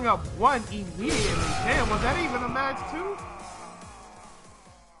 Going up one immediately. Damn, was that even a match too?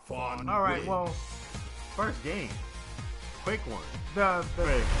 Fun. All right, win. well, First game. Quick one. the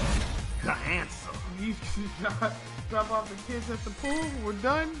answer. you drop off the kids at the pool. We're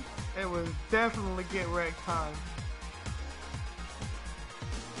done. It was definitely get wrecked time.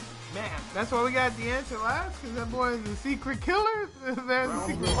 Man, that's why we got the answer last, because that boy is a secret killer. There's a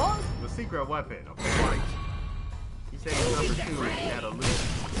secret boss. The secret weapon. Okay. He said he's number 2 and he had a loot.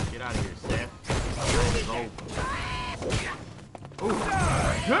 Get out of here, Seth. It's over. Ooh,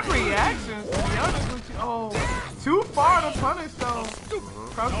 good reactions, to be honest with you. Oh, too far to punish, though.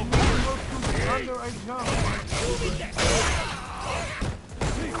 Crouching knees goes under a jump.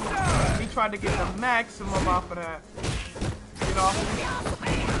 He tried to get the maximum off of that. Get off.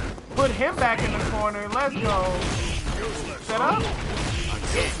 Put him back in the corner. Let's go. Set up.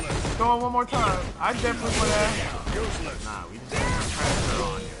 Going one more time. I definitely would have. Nah, we just got pressure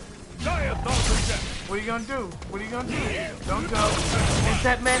on you. What are you gonna do? What are you gonna do? Don't go. If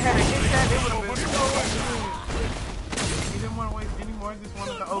that man had a hit that, it would have been so good. He didn't want to waste any more. Just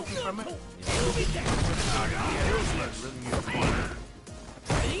wanted the open from it.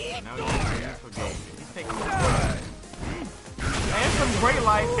 Now he's ready for game. He's taking the And some great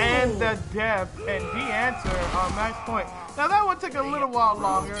life and the depth and the answer on match point. Now that one took a little while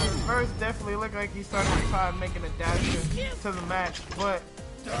longer. First definitely looked like he started to try making a dash to the match, but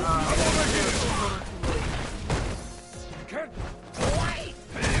it was a little too late.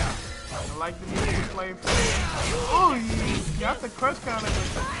 I like the music play. Oh, you got the crush counter.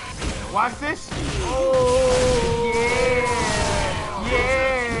 Watch this. Oh,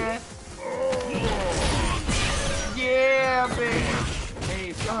 yeah. Yeah, baby.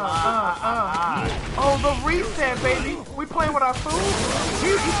 Oh, the reset, baby. We playing with our food?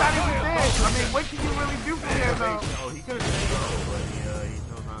 He's not even dead. I mean, what can you really do from here, though? Oh, he could have done it, but he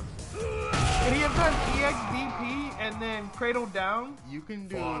knows not to. Could he have done EXDP and then cradle down? You can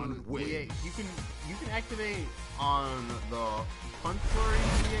do Fun win. you can activate on the punch flurry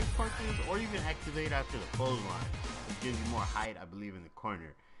EX punches, or you can activate after the clothesline, which gives you more height, I believe, in the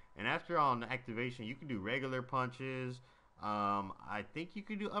corner. And after on activation, you can do regular punches. I think you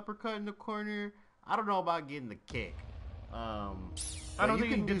can do uppercut in the corner. I don't know about getting the kick. I don't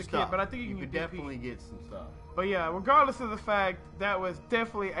think you can get the kick, but I think you can definitely get some stuff. But yeah, regardless of the fact, that was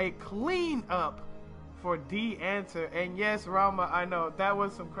definitely a clean up for D answer. And yes, Rama, I know that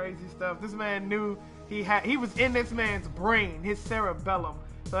was some crazy stuff. This man knew he was in this man's brain, his cerebellum.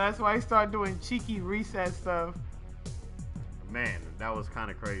 So that's why he started doing cheeky reset stuff. Man, that was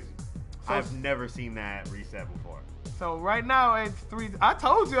kind of crazy. So I've never seen that reset before. So right now it's 3. I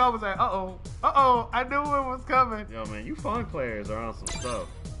told you I was like, uh-oh. I knew it was coming. Yo, man, you fun players are on some stuff.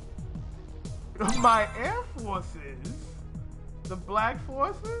 My Air Forces, the Black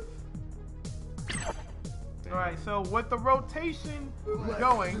Forces. All right, so with the rotation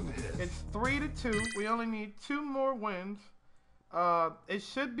going, it's 3-2. We only need 2 more wins. It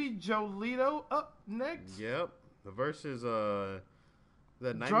should be Jolito up next. Yep. The versus the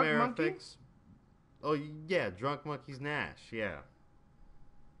Drunk Nightmare Monkey? Effects. Oh yeah, Drunk Monkey's Nash. Yeah.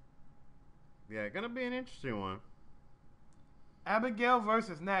 Yeah, gonna be an interesting one. Abigail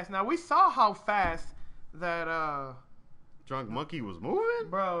versus Nash. Now we saw how fast that Drunk Monkey was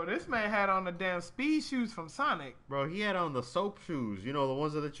moving? bro, this man had on the damn speed shoes from Sonic. Bro, he had on the soap shoes. You know, the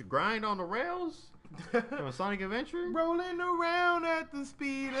ones that you grind on the rails? From Sonic Adventure? Rolling around at the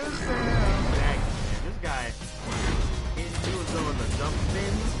speed of sound. Exactly, man. This guy, he was doing the jump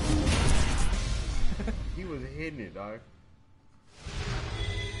spins. He was hitting it, dog.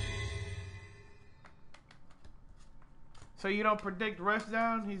 So you don't predict rush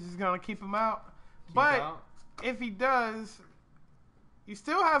down? He's just gonna keep him out. But if he does, you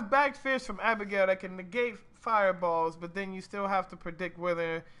still have backfish from Abigail that can negate fireballs, but then you still have to predict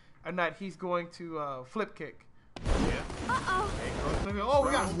whether or not he's going to flip kick. Yeah. Oh,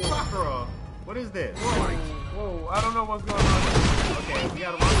 we got Sakura. What is this? Whoa, I don't know what's going on. Okay, we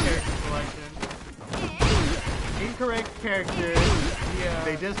got a wrong character selection. Incorrect character. Yeah.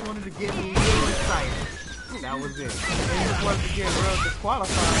 They just wanted to get me real excited. That was it. They just wanted to get real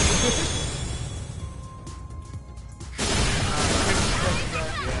disqualified.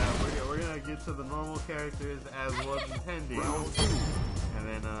 Yeah, we're gonna get to the normal characters as was intended. And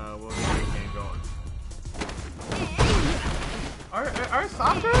then we'll get the game going. Are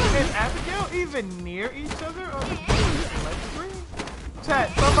Soccer and Abigail even near each other on the select screen? Chat,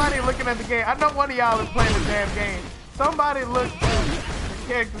 somebody looking at the game. I know one of y'all is playing the damn game. Somebody look at the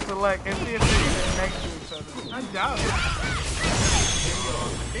character select and see if they're even next to each other. I doubt it. I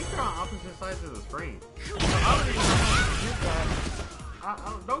think they're on opposite sides of the screen.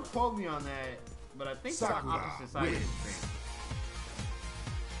 Don't quote me on that, but I think they're on opposite sides of the screen.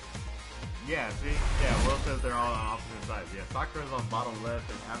 Yeah, see? Yeah, Will says they're all on opposite sides. Yeah, Sakura's on bottom left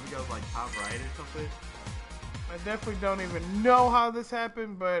and Abigail's like top right or something. I definitely don't even know how this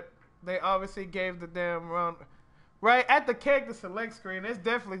happened, but they obviously gave the damn run. Right at the character select screen, it's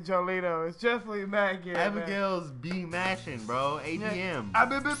definitely Jolito. It's definitely Maggie. Abigail's B mashing, bro. ABM.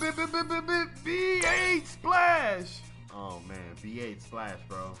 B8 splash. Oh man, B8 splash,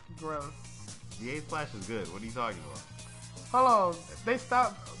 bro. Gross. B8 splash is good. What are you talking about? Hold on. They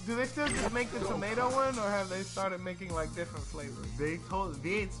stopped. Do they still just make the tomato one, or have they started making like different flavors? They told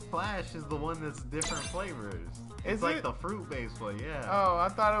V8 Splash is the one that's different flavors. It's like the fruit-based one, yeah. Oh, I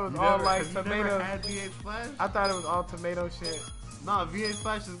thought it was all like tomato. tomato. You never had V8 Splash? I thought it was all tomato shit. Nah, V8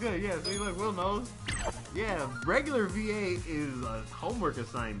 Splash is good. Yeah, see, look, Will knows. Yeah, regular V8 is a homework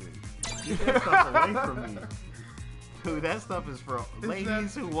assignment. Get that stuff away from me. Dude, that stuff is for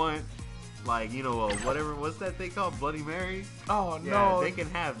ladies who want, like, you know, whatever, what's that thing called? Bloody Mary? Oh, yeah, no. They can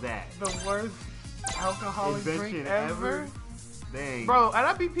have that. The worst alcoholic drink ever. Dang. Bro, and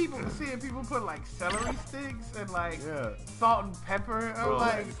I be seeing people put like celery sticks and like salt and pepper. I'm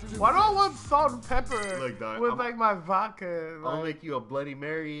like, why do I want salt and pepper with like my vodka? Like, I'll make you a Bloody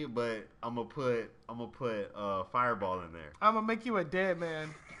Mary, but I'm gonna put Fireball in there. I'm gonna make you a dead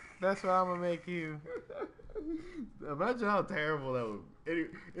man. That's what I'm gonna make you. Imagine how terrible that would.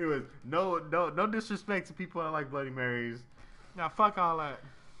 It was no disrespect to people that like Bloody Marys. Now fuck all that.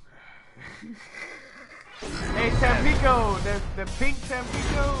 Hey, Tampico, the pink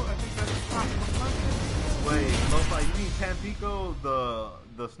Tampico, I think that's the tropical punch. Wait, Lo-Fi, you mean Tampico,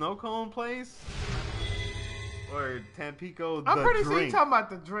 the snow cone place? Or Tampico, the drink? I'm pretty sure you're talking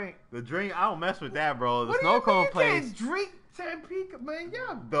about the drink. The drink? I don't mess with that, bro. The snow cone place. You can't drink Tampico, man,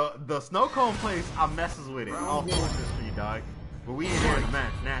 yeah. The snow cone place, I messes with it. I'll force this for you, dog. But we in here in the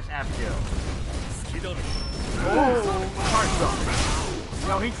match. Nash Abigail. Oh, heart up.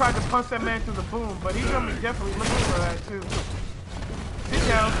 Yo, he tried to punch that man through the boom, but he's gonna be definitely looking for that too. Sit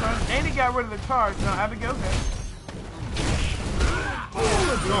down, son. And he got rid of the charge. Now Abigail's in.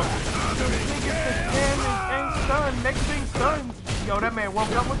 And stun. Next thing stuns. Yo, that man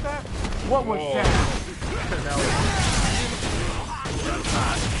woke up with that? What was that?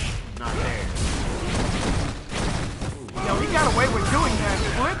 Not there. Yo, he got away with doing that.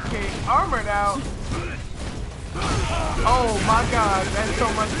 Flip kick, armored out. Oh my god, that's so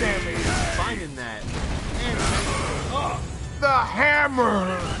much damage. Finding that. The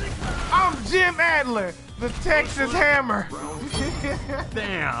hammer! I'm Jim Adler, the Texas Hammer.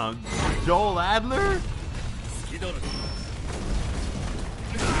 Damn. Joel Adler? Joel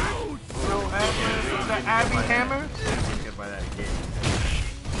Adler, the Abby Hammer? Get by that again.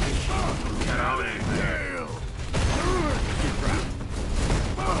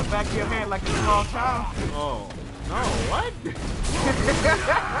 On the back of your head like a small child. Oh. No, what?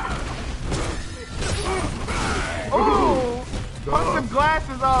 Oh! Put some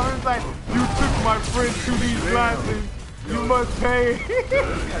glasses on. It's like, you took my friend to these glasses. You must pay.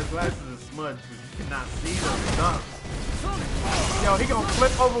 This guy's glasses are smudged because you cannot see them stuff. Yo, he gonna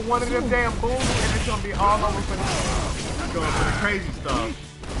flip over one of them damn booms and it's gonna be all over for the He's going for the crazy stuff.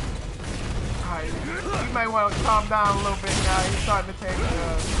 Alright, you might want to calm down a little bit now. He's starting to take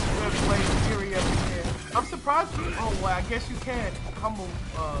good play theory up here. I'm surprised. Oh, well, I guess you can. Humble.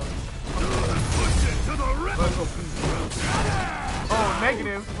 Oh,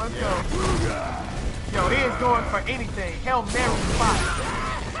 negative. Let's go. Yo, he is going for anything. Hail Mary spot.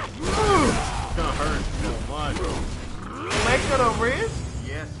 It's gonna hurt so much. Leg to the wrist?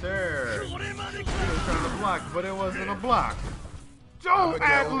 Yes, sir. He was trying to block, but it wasn't a block. Joe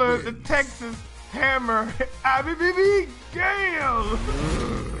Adler, the Texas Hammer. Abby Gale.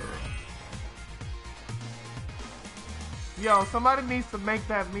 Yo, somebody needs to make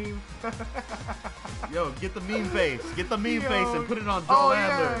that meme. Yo, get the meme face. Get the meme face and put it on Joel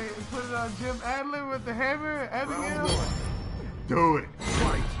Adler. Yeah, put it on Jim Adler with the hammer. Abigail. Do it.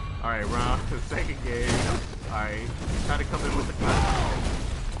 Right. All right, round the second game. All right, try to come in with the cut.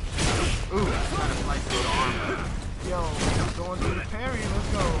 Ooh, trying to slice through the arm. Yo, going through the parry.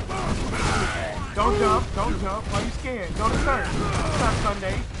 Let's go. Don't jump. Don't jump. Why are you scared? Go to turn. It's not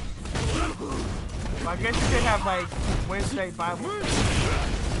Sunday. Well, I guess you did have like Wednesday Bible.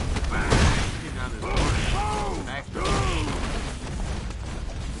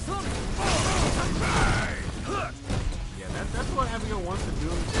 Yeah, that's what Abigail wants to do.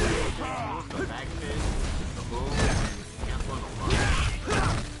 She wants the back fist, the boom, and cancel on the front.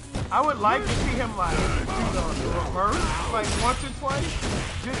 I would like to see him like do the reverse like once or twice,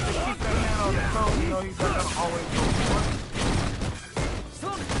 just to keep that man on the toe. You know, he's not gonna always go for it.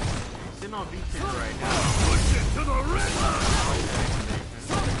 Sitting on beat right now. Push it to the red.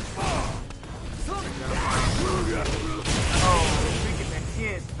 Oh, speaking of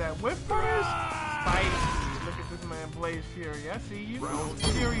hits, that whip first, spicy. Look at this man, Blaze Fury. I see you.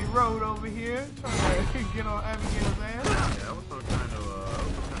 Fury Road over here, trying to get on Abigail's ass. Yeah, that was some kind of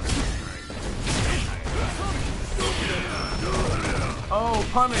Oh,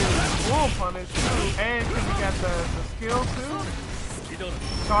 punish. Full punish, too. And because he got the skill, too.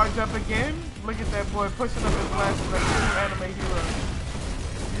 Charge up again. Look at that boy pushing up his last like two anime heroes.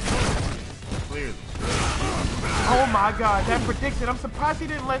 clearly. Oh my god, that prediction. I'm surprised he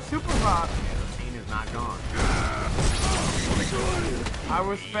didn't let Super Rock. Yeah, the scene is not gone. I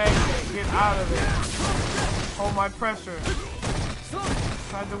respect it. Get out of it. Hold my pressure.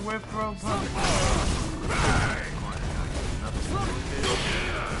 Tried to whip throw punch.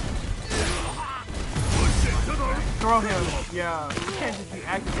 Throw him. Yeah. You can't just be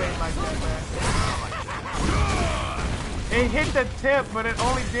activating like that, man. It hit the tip, but it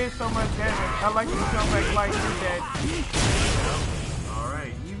only did so much damage. I like to jump back like you did.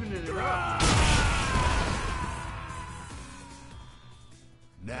 Alright, even it up.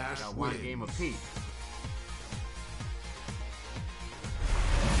 Nash Got one wins. game apiece.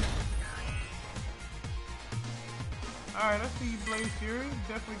 Alright, I see you, Blaze Fury.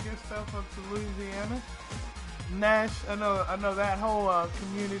 Definitely get stuff up to Louisiana. Nash, I know that whole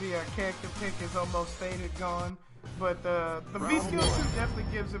community or character pick is almost faded, gone. But the V skill suit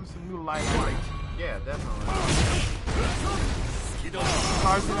definitely gives him some new life. Yeah, definitely.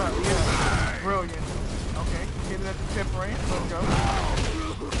 Charge it up, yeah. Brilliant. Okay, get it at the tip range. Let's go.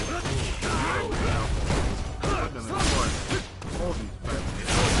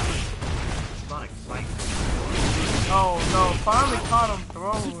 Oh no, finally caught him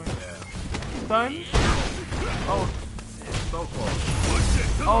throwing. Stun? Oh. So close.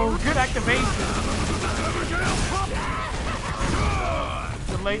 Oh, good activation.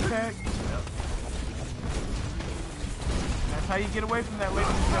 Delay tag. That's how you get away from that,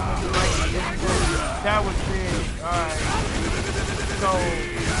 ladies and gentlemen. That was big. Alright. So,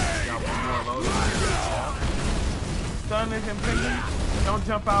 stun is impending. Don't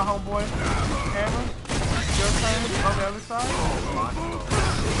jump out, homeboy. Hammer. Your turn on the other side.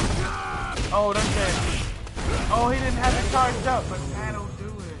 Oh, that's it. Oh, he didn't have it charged up, but that'll do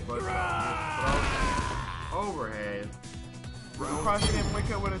it. Overhead. Cross didn't wake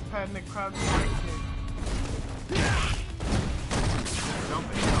up with his patented crowd strike kick.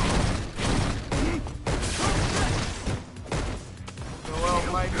 Jumping. Joel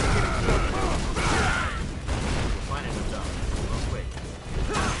might be getting cooked. Finding the jump. Real quick.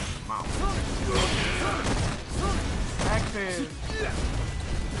 Mount. Active.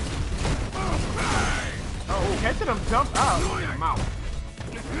 Oh, catching him jump out. Mount.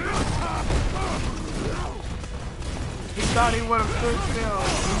 He thought he would have stood still.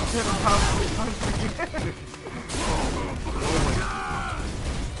 He should have probably punched again.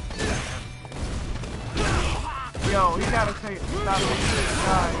 Yo, he gotta take stop this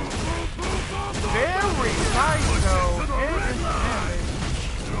guy. Very nice though. And it's damage.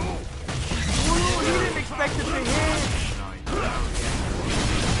 Ooh, he didn't expect it to hit.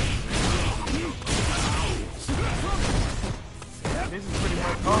 This is pretty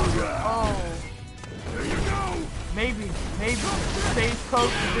much over. Oh. There you go. Maybe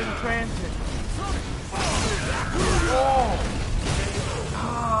Stagecoach is in transit. Oh!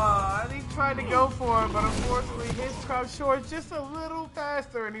 Ah, he tried to go for it, but unfortunately his crouch short just a little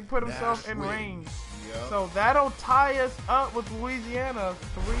faster and he put himself in range. Yep. So that'll tie us up with Louisiana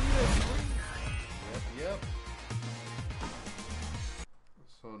 3-3. Yep.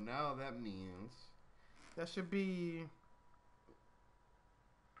 So now that means That should be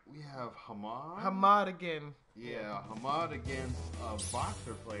we have Hamad. Hamad again. Yeah, Hamad against a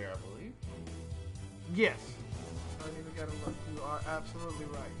boxer player, I believe. Yes. I don't even gotta look. You are absolutely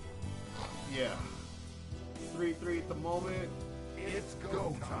right. Yeah. 3-3 at the moment. It's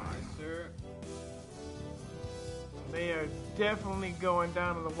go time. Sir. They are definitely going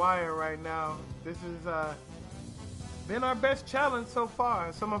down to the wire right now. This has been our best challenge so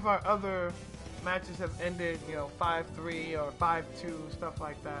far. Some of our other matches have ended, 5-3 or 5-2, stuff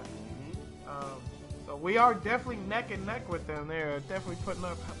like that. So we are definitely neck and neck with them. They're definitely putting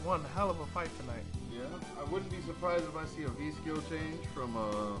up one hell of a fight tonight. Yeah, I wouldn't be surprised if I see a V skill change from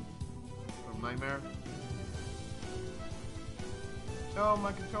Nightmare. Oh,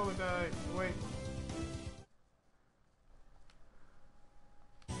 my controller died. Wait.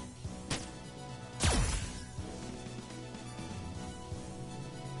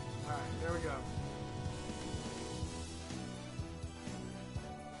 Alright, there we go.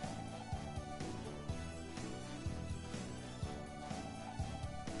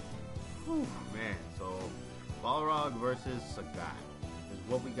 Whew, man, so Balrog versus Sagat is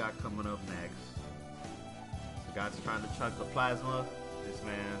what we got coming up next. Sagat's trying to chuck the plasma. This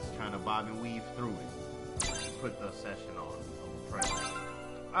man's trying to bob and weave through it. Put the session on.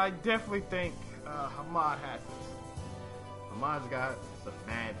 I definitely think Hamad has this. Hamad's got some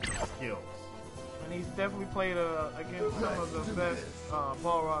mad skills. And he's definitely played against some of the best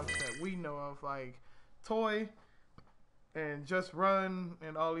Balrogs that we know of, like Toy and Just Run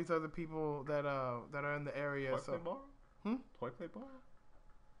and all these other people that are in the area. Toy So, play Balrog? Toy play Balrog?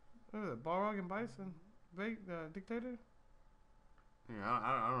 what is it, Balrog and Bison? Dictator? Yeah,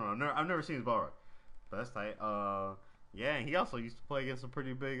 I don't know. I've never seen his Balrog. But that's tight. Yeah, and he also used to play against some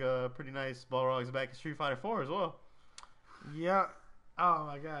pretty big, pretty nice Balrogs back in Street Fighter 4 as well. Yeah. Oh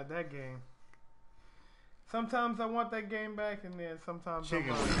my God, that game. Sometimes I want that game back, and then sometimes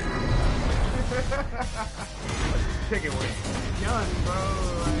Chicken I'm wings. Chicken wings. young, bro.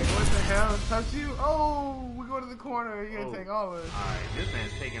 Like, what the hell? Touch you? Oh, we go to the corner. You're gonna take all of it. Alright, this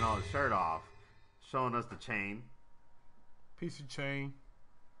man's taking all his shirt off, showing us the chain. Piece of chain.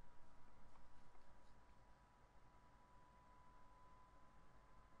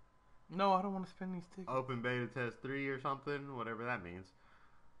 No, I don't want to spend these tickets. Open beta test 3 or something, whatever that means.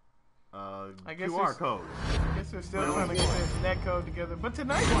 I guess QR code. I guess they're still trying to get this net code together. But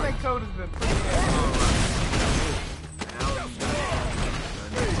tonight the net code has been pretty good.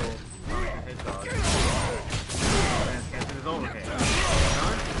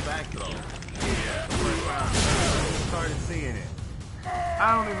 Started seeing it.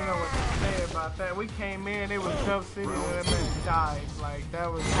 I don't even know what to say about that. We came in, it was Dove City, and that man died. Like,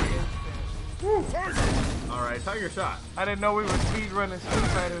 that was instant. Alright, tell your shot. I didn't know we were speedrunning Street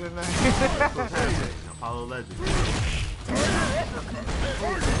Fighter tonight. Apollo Legend.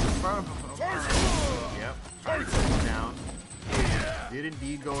 Yep. Down. Did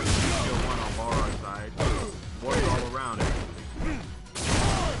indeed go into skill 1 on Balrog's side. Worked all around it.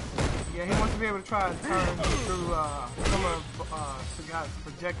 Yeah, he wants to be able to try and turn through some of Sagat's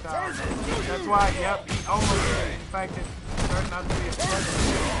projectiles. That's why, yep, he almost did. In fact, it turned out to be a plus.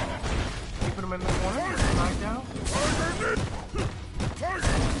 Keeping him in the corner, knockdown.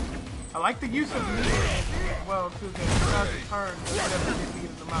 I like the use of meat as well, too, because he tries to turn instead of getting beat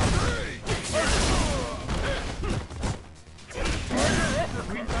in the mouth.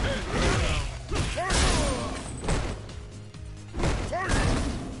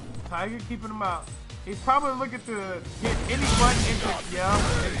 Tiger keeping him out. He's probably looking to get any button into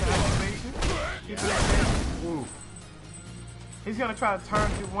activation. Keep it like that. Ooh. He's gonna try to turn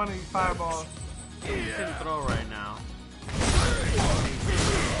through one of these fireballs. He's hitting throw right now.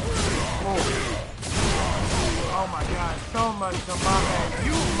 Oh my God, so much damage.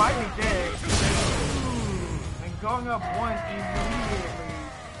 You might be dead. And going up one immediately.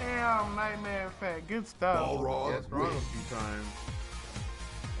 Damn, Nightmare Fat. Good stuff. Balrog Gets wrong a few times.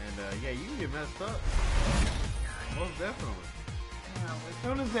 And yeah, you can get messed up. Most definitely. Damn, as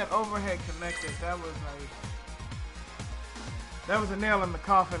soon as that overhead connected, that was like... That was a nail in the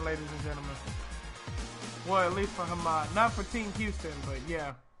coffin, ladies and gentlemen. Well, at least for Hamad. Not for Team Houston, but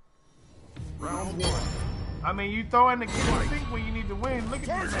yeah. round 1. I mean, you throw in the kitchen sink when you need to win. Look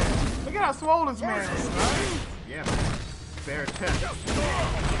at this man. Look at how swole this man is, right? Yeah. Bare chest.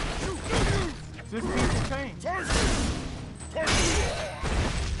 Just piece of change.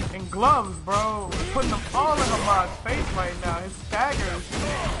 And gloves, bro. Putting them all in Hamad's face right now. His staggers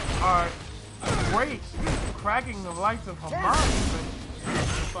are great. Cracking the lights of Hamad even. Trying to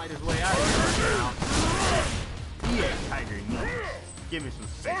fight his way out of here now. Yeah, Tiger. Give me some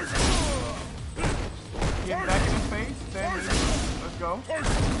space. Get back in his face. Stand easy. Let's go.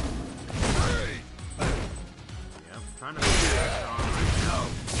 Yep, trying to figure that out.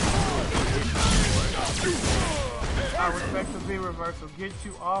 I respect the V reversal. Get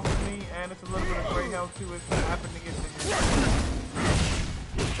you off of me, and it's a little bit of great health too if you happen to get the hit.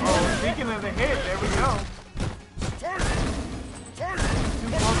 Oh, speaking of the hit, there we go. Too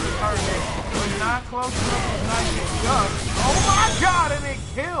close to target. But not close enough to not get jumped. Oh my God, and it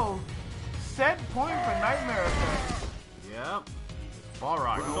killed. Set point for Nightmare Effect. Yep.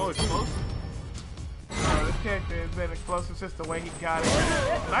 Balrog so explosive. This character has been explosive since the way he got it.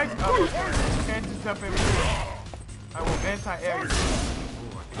 Nice uppercut. Can't just jump in. I will anti-air.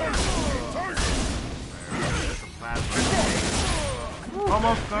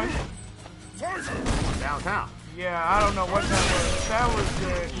 Almost done. Downtown. Yeah, I don't know what that was. That was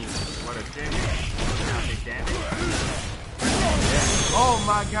good. What a damage. Oh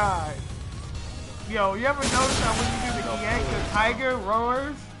my god. Yo, you ever notice that when you do the yank, the tiger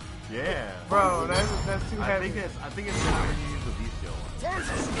roars? Yeah. Bro, that's too heavy. I think it's better when you use the bestial one.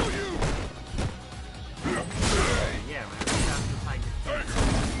 Yeah, man. That's the tiger.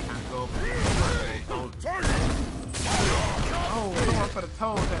 Kind of go over there. Oh, going for the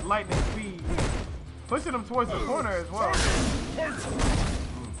toes at lightning speed. Pushing him towards the corner as well.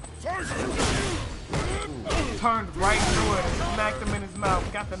 Turned right through it and smacked him in his mouth.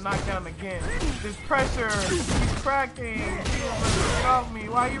 Got the knockdown again. This pressure. He's cracking. Get off me.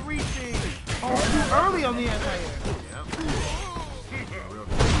 Why are you reaching? Oh, too early on the anti-air.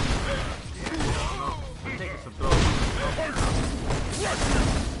 I'm taking some throws.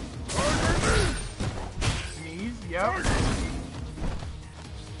 Knees, yep.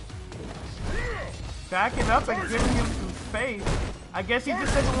 Backing up and giving him some space. I guess he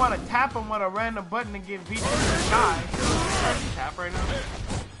just doesn't want to tap him with a random button and get beat to the guy. Tap right now?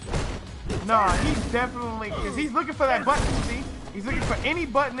 Nah, he's definitely, because he's looking for that button, see? He's looking for any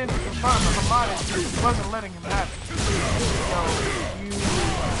button in the confirm, but Hamada just wasn't letting him have it.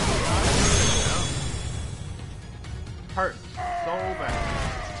 So, Hurt so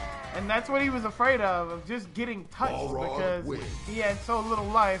bad. and that's what he was afraid of just getting touched, because he had so little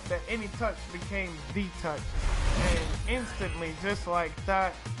life that any touch became the touch. And instantly, just like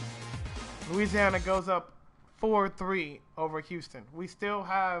that, Louisiana goes up 4-3 over Houston. We still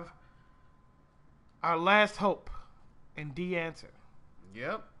have our last hope in D-Answer.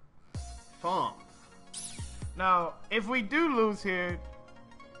 Yep. Funk. Now, if we do lose here,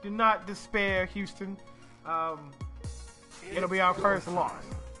 do not despair, Houston. It'll be our first loss.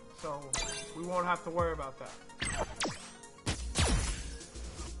 So, we won't have to worry about that.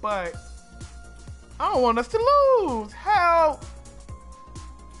 But I don't want us to lose. Help!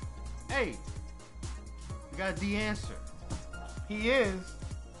 Hey, we got the answer. He is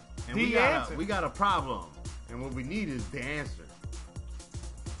And the answer. we got a problem. And what we need is the answer.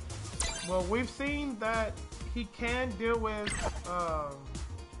 Well, we've seen that he can deal with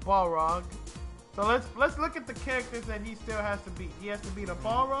Balrog. So let's look at the characters that he still has to beat. He has to beat a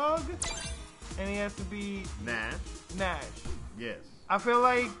Balrog, and he has to beat Nash. Yes. I feel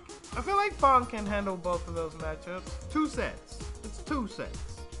like Fong can handle both of those matchups. 2 sets. It's 2 sets.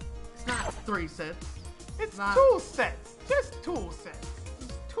 It's not 3 sets. It's not 2 sets. Just 2 sets.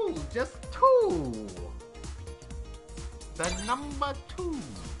 It's 2. Just 2. The number 2.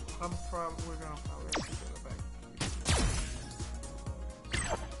 We're gonna probably have to get it back.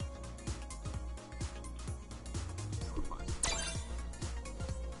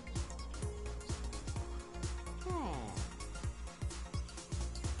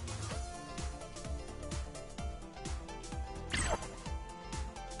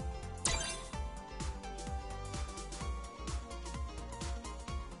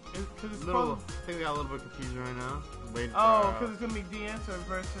 I think we got a little bit confused right now. Wait, Oh, because it's gonna be D-Answer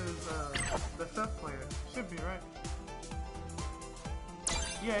versus the Seth player. Should be right.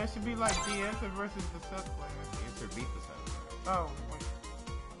 Yeah, it should be like D-Answer versus the Seth player. The answer beat the Seth. Oh, wait.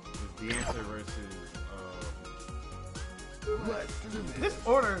 It's the answer versus This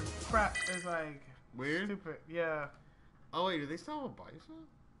order is crap. Is like weird. stupid. Yeah. Oh wait, do they still have a Bison?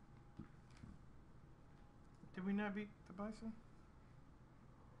 Did we not beat the Bison?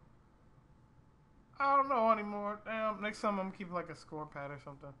 I don't know anymore. Damn, next time I'm gonna keep like a score pad or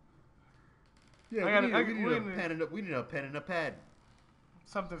something. Yeah, I we gotta- need we need a pen and a pad.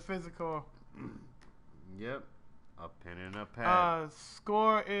 Something physical. Yep, a pen and a pad.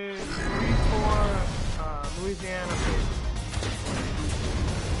 Score is 3-4. Louisiana.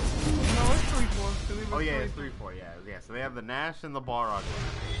 No, it's 3-4. Oh yeah, it's 3-4. Yeah. So they have the Nash and the Balrog.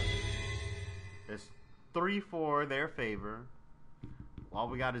 It's 3-4 their favor. All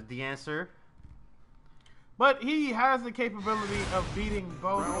we got is the answer. But he has the capability of beating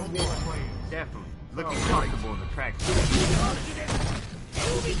both of these players. Definitely. Looking comfortable in the track.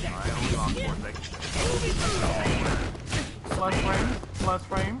 Alright, only on 4 seconds. Plus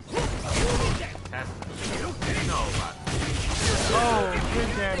frames. That's you know about it. Oh, good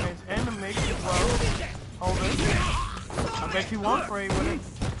damage. And the mix as well. Hold it. I bet you won't fray with it.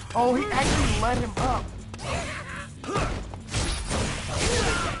 Oh, he actually let him up.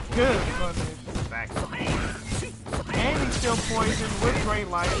 Good punish. Back. And he's still poisoned with great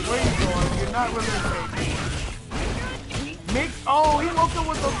light. Where you going? You're not really escaping. Mix. Oh, he woke up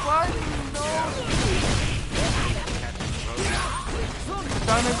with a button. No.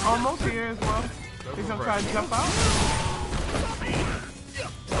 Stun is almost here as well. He's gonna try to jump out.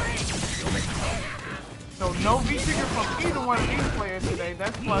 So no V-trigger from either one of these players today.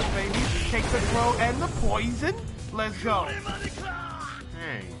 That's plus, baby. Take the throw and the poison. Let's go.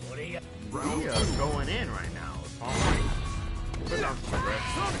 Dang. He going in right now. Put down some rest.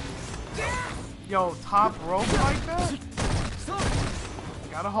 Yo, top rope like that?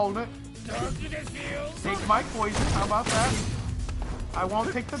 Gotta hold it. Take my poison. How about that? I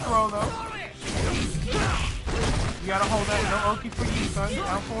won't take the throw though. You gotta hold that. No Oki for you, son.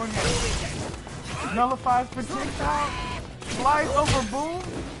 Down for him. Nullifies projectile. Flies over boom.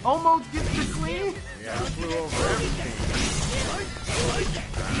 Almost gets the clean. Yeah, flew over everything.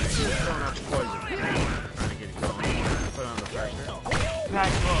 Throwing out the poison. Trying to get it going. Put on the pressure.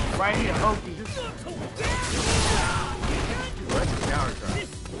 Nice roll. Right here, Oki. Let the tower drop.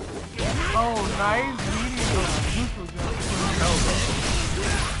 Oh, nice. Medium.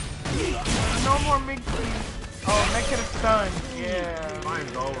 No more mix, please. Oh, that could have stunned. Yeah.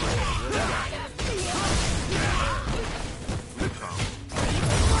 Mine's over.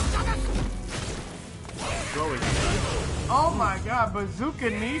 Oh my god, bazooka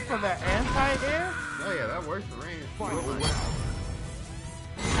knee for the anti-air? Oh yeah, that works for range.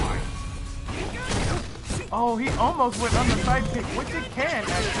 Oh, he almost went on the side pick, which it can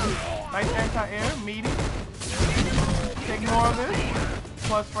actually. Nice anti-air, meaty. Take more of this.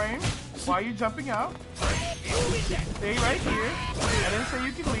 Plus frame. Why are you jumping out? Stay right here. I didn't say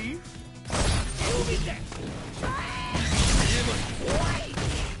you can leave.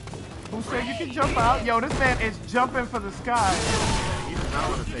 Who said you can jump out? Yo, this man is jumping for the sky. He does not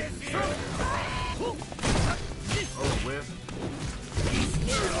want to take this shot. Oh, whiff.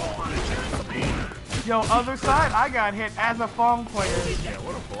 Yo, other side, I got hit as a farm player. Yeah,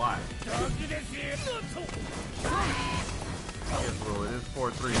 what a fly. Yes, well, it is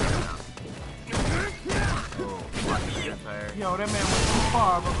 4-3 right now. Oh, yo, that man went too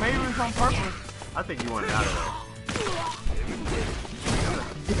far, but maybe it's on purpose. I think he wanted out of there.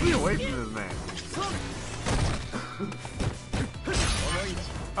 Get me away from this man.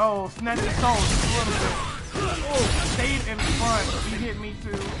 Oh, snatch his soul just a little bit. Oh, stayed in front. He hit me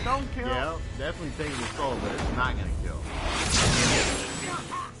too. Don't kill. Yeah, definitely taking his soul, but it's not gonna kill.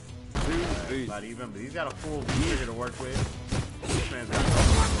 Not even, but he's got a full trigger to work with. This man's got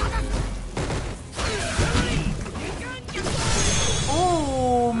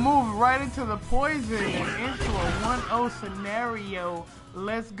ooh, move right into the poison and into a 1-0 scenario.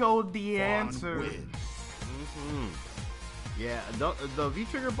 Let's go, the answer. Yeah, the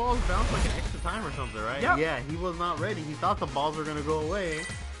V-trigger balls bounce like an extra time or something, right? Yep. Yeah, he was not ready. He thought the balls were gonna go away,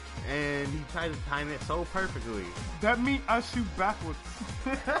 and he tried to time it so perfectly. That means I shoot backwards.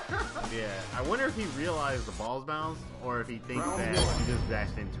 Yeah, I wonder if he realized the balls bounced, or if he thinks that he just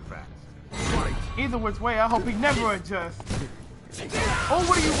dashed in too fast. Either which way, I hope he never adjusts. Oh,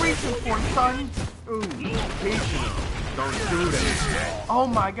 what are you reaching for, son? Ooh, don't do that. Oh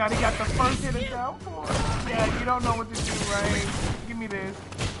my god, he got the first hit of down for. Yeah, you don't know what to do, right? Give me this.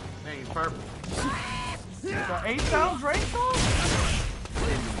 Hey, he's purple. The 8-sound Drake song?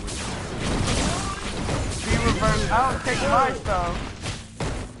 Be reversed. I'll take my stuff.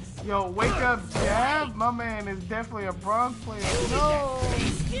 Yo, wake up, Jab. My man is definitely a bronze player. No.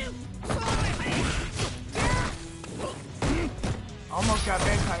 Almost got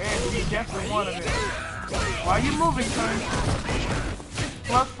anti-air. He definitely wanted it. Why are you moving, son?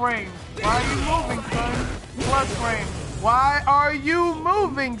 Plus frames. Why are you moving, son? Plus frames. Why are you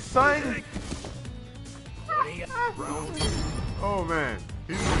moving, son? Oh man,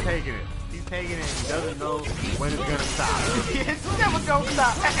 he's just taking it. He's taking it. He doesn't know when it's gonna stop. It's never gonna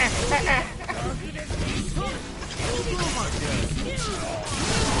stop.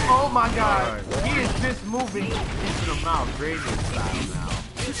 Oh my god. He is just moving Into the mouth, gradient style now.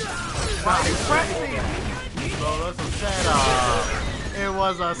 while he's pressing. So that's a setup. It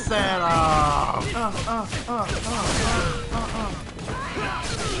was a setup.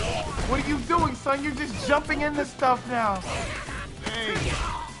 What are you doing, son? You're just jumping into stuff now. Hey.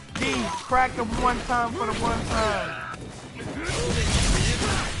 D, crack him one time for the one time.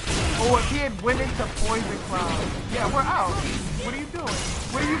 Oh, if he had went into Poison Cloud. Yeah, we're out. What are you doing?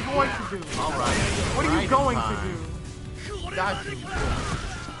 What are you going to do? All right. What are you going to do? Got you.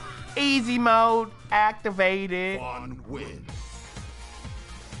 Easy mode activated. One win.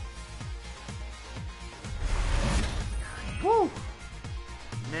 Woo!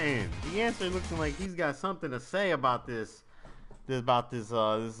 Man, the answer looking like he's got something to say about this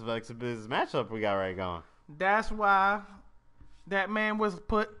this matchup we got right going. That's why that man was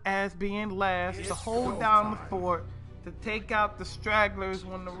put as being last to hold down the fort, to take out the stragglers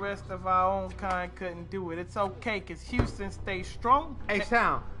when the rest of our own kind couldn't do it. It's okay, because Houston stays strong.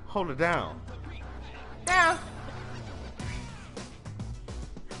 H-Town, hold it down. Yeah.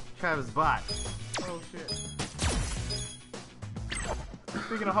 Travis Bot. Oh, shit.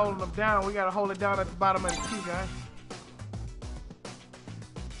 Speaking of holding them down, we got to hold it down at the bottom of the queue, guys.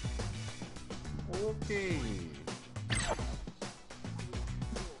 Okay.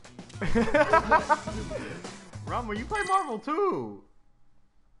 Rama, you play Marvel too.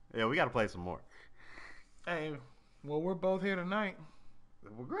 Yeah, we gotta play some more. Hey, well, we're both here tonight.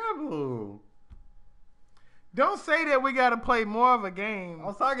 Well, Grabu. Don't say that we gotta play more of a game. I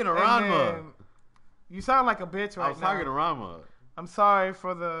was talking to Rama. You sound like a bitch right now. I was talking to Rama. I'm sorry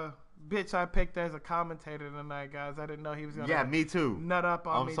for the bitch I picked as a commentator tonight, guys. I didn't know he was gonna. Yeah, me too. Nut up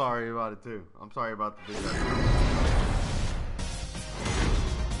on me. I'm sorry about it too. I'm sorry about the bitch.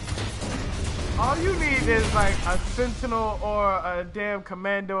 All you need is like a sentinel or a damn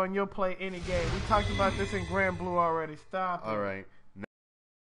commando, and you'll play any game. We talked about this in Grand Blue already. Stop. All right.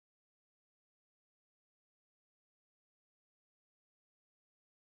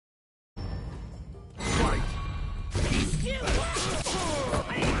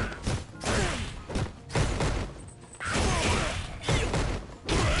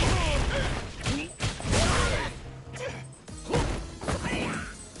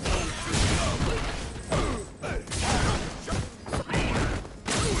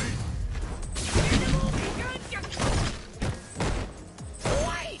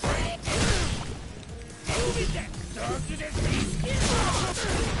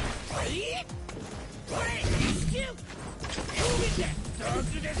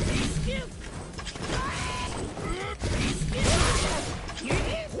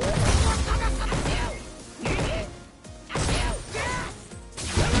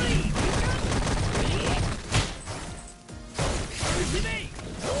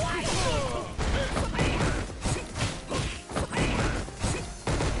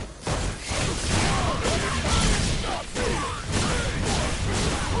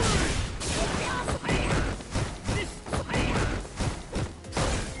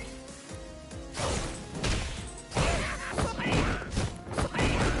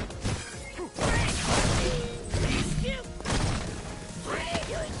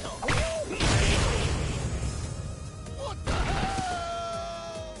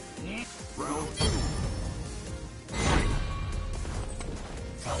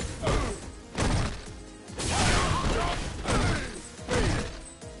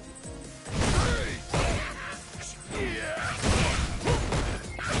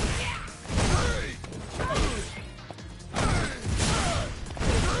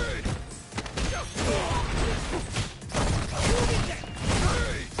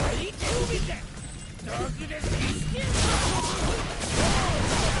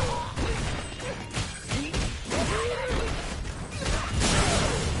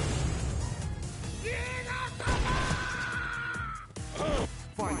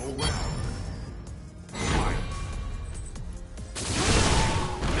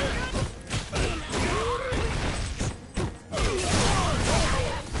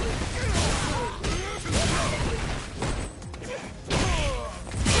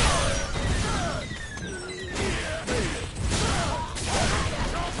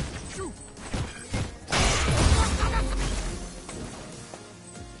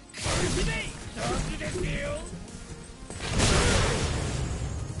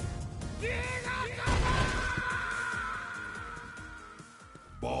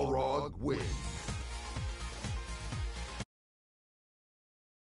 Balrog wins.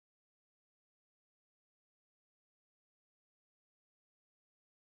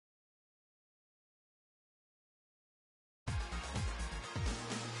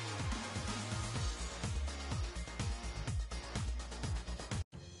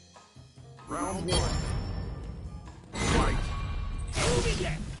 Round one. Fight.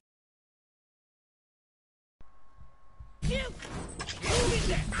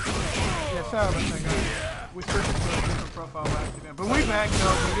 Yeah, shout out to that guy. We switched to a different profile by accident, but we back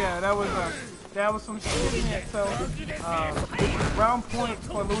though. But yeah, that was some shit in it. So round points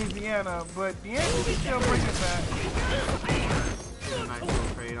for Louisiana, but the end can still bring it back. Nice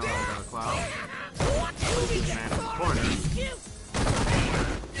little trade on the cloud. Man in the corner.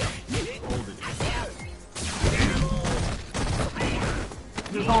 Holding it.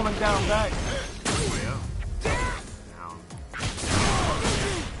 Just holding down back.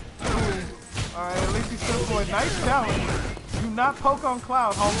 Alright, at least he's still going. Nice challenge. You not poke on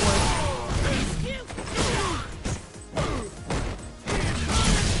Cloud, homeboy.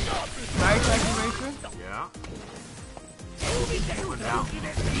 Nice activation. Yeah.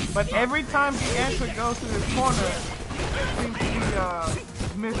 But every time the answer goes to this corner, it seems to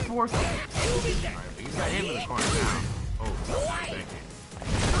be misfortune. Alright, but he's got him in the corner now. Oh, second.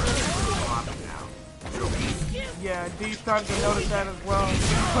 Popping now. Yeah, D started to notice that as well. He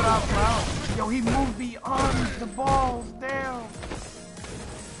put out Cloud. Yo, he moved beyond the balls down.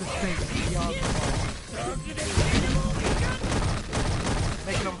 The space beyond the balls.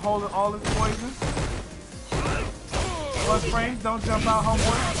 Making him hold all his poison. Plus frames, don't jump out,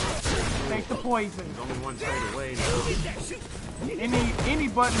 homeboy. Take the poison. There's only one trade away now. Any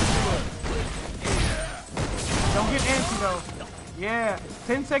button to it. Don't get antsy though. Yeah,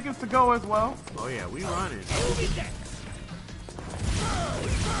 10 seconds to go as well. Oh yeah, we running.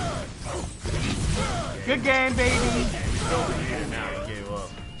 Good game, baby. Now he gave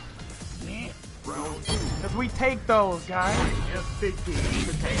up. Cause we take those, guys. Yes, big team.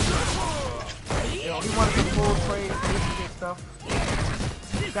 Yo, he wanted the full trade and stuff.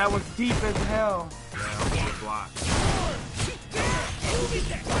 That was deep as hell. Yeah, good block.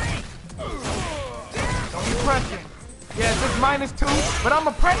 Don't be pressing. Yeah, it's just -2, but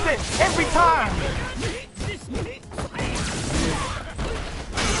I'ma press it every time.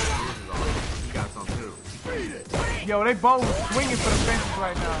 He got some too. Yo, they both swinging for the fences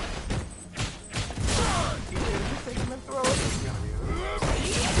right now. Just take him and throw it.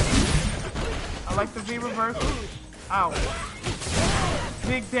 I like the V reversal. Ow.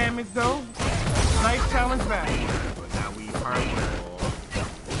 Big damage though. Nice challenge back. But now we purple.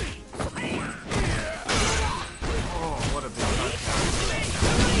 Oh, what a big touchdown.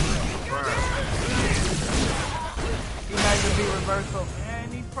 He had the V reversal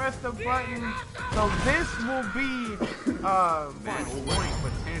and he pressed the button. So this will be Match point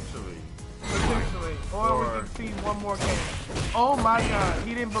potentially. or we can see one more game. Oh my god,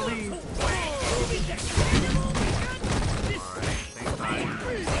 he didn't believe.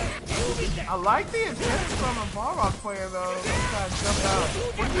 I like the attempt from a Balrog player though. This guy jumped out.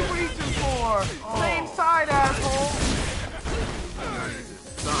 What are you reaching for? Same side, asshole.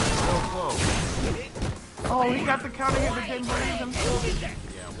 Oh, he got the counter hit but didn't believe himself.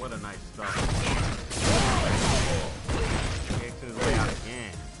 Yeah, what a nice start. Get to his way out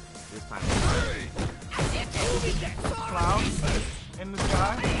again. This time. Cloud in the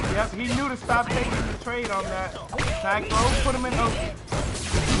sky. Yep, he knew to stop taking the trade on that. Back row, put him in open.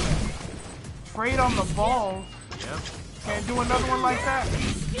 Trade on the balls. Yep. Can't do another one like that.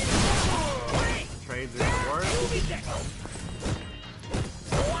 Trades are the worst.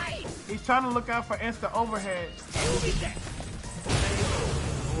 He's trying to look out for instant overhead.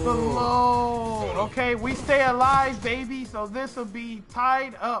 The low. Okay, we stay alive, baby. So this will be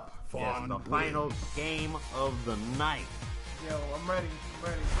tied up. Yes, the final game of the night. Yo, I'm ready. I'm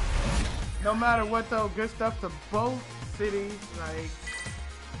ready. No matter what, though, good stuff to both cities. Like,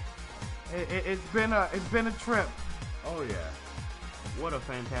 it's been a trip. Oh yeah. What a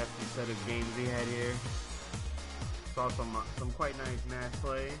fantastic set of games we had here. Saw some quite nice match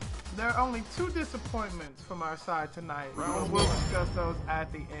play. There are only 2 disappointments from our side tonight. We'll discuss those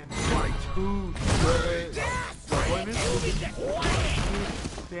at the end. Two disappointments?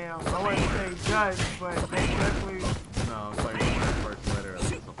 Damn, I wouldn't say judge, but they definitely. No, it's like the first letter of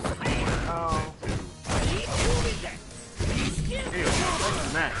disappointment. Oh. Anyway,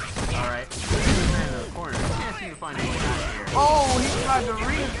 next match. Alright. Man in the corner. Can't seem to find any guy here. Oh, he tried to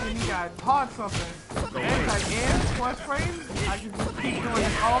reach and he got caught something. Anti-air, plus frame? I can just keep doing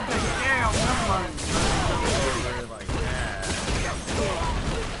this all day. Damn, never mind.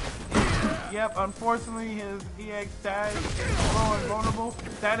 Yep, unfortunately his EX dash is low and vulnerable.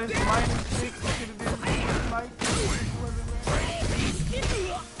 That is -6. Look at it is like.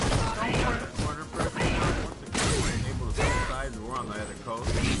 Corner person now. Able to switch sides. We're on the other coast.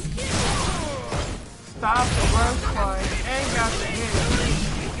 Stop the rush play and got the hit.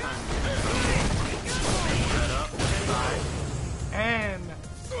 And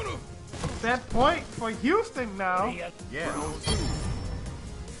set point for Houston now. Yeah, almost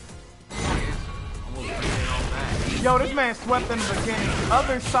Yo, this man swept in the beginning.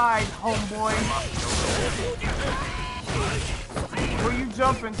 Other side, homeboy. Where you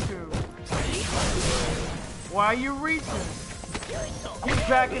jumping to? Why are you reaching? He's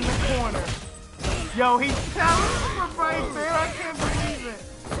back in the corner. Yo, he's challenged from right there. I can't believe it.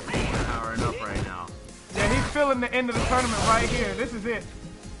 powering up right now. Yeah, he's feeling the end of the tournament right here. This is it.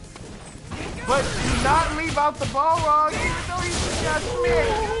 But do not leave out the Balrog, even though he just got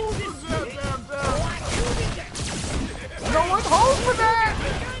smacked. No one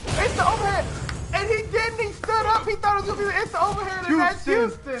instant overhead. And he didn't. He stood up. He thought it was going to be the instant overhead. And that's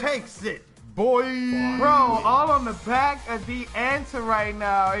Houston. Takes it, boy. Bro, all on the back of the answer right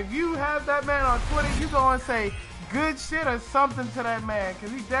now. If you have that man on Twitter, you go and say good shit or something to that man,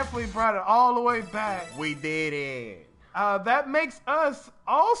 because he definitely brought it all the way back. We did it. That makes us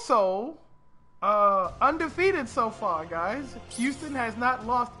also undefeated so far, guys. Houston has not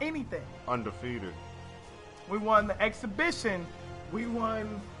lost anything. Undefeated. We won the exhibition. We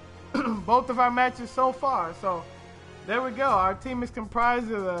won both of our matches so far. So there we go. Our team is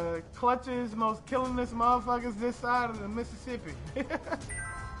comprised of the clutchest, most killingest motherfuckers this side of the Mississippi.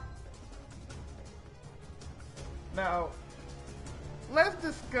 Now, let's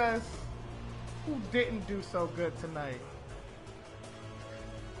discuss who didn't do so good tonight.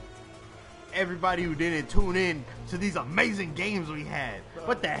 Everybody who didn't tune in to these amazing games we had.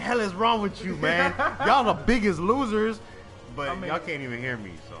 What the hell is wrong with you, man? Y'all the biggest losers, but I mean, y'all can't even hear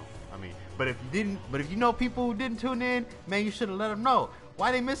me. So I mean, but if you know people who didn't tune in, man, you should have let them know.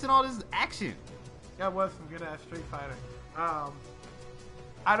 Why they missing all this action? That was some good ass Street Fighter.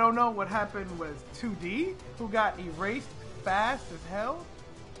 I don't know what happened with 2D, who got erased fast as hell,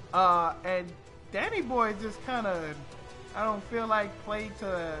 and Danny Boy just kind of, I don't feel like played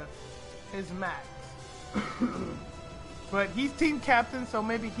to his max. But he's team captain, so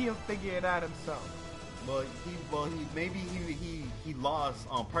maybe he'll figure it out himself. He lost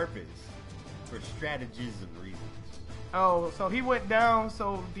on purpose for strategies and reasons. Oh, so he went down,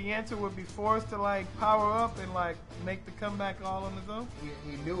 so the answer would be forced to like power up and like make the comeback all on his own.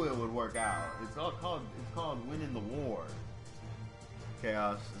 He knew it would work out. It's called winning the war.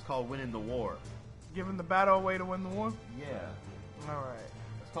 Chaos. It's called winning the war. Giving the battle away to win the war. Yeah. All right.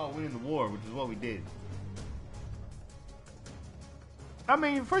 It's called winning the war, which is what we did. I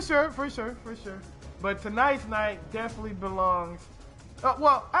mean, for sure. But tonight's night definitely belongs.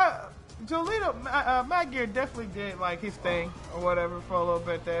 Jolito, Matt Gear definitely did like his thing or whatever for a little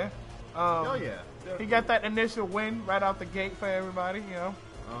bit there. Oh yeah, he got that initial win right out the gate for everybody, you know.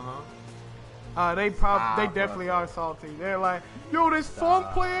 They definitely are salty. They're like, yo, this Funk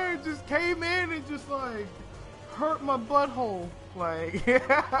player just came in and just like hurt my butthole. Like,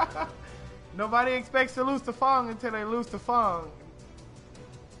 nobody expects to lose to Fong until they lose to Fong.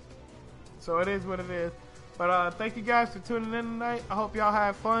 So it is what it is. But thank you guys for tuning in tonight. I hope y'all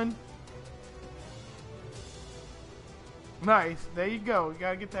had fun. Nice. There you go. You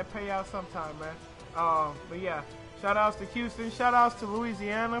gotta get that payout sometime, man. But yeah, shout outs to Houston. Shout outs to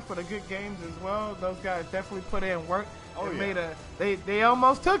Louisiana for the good games as well. Those guys definitely put in work. They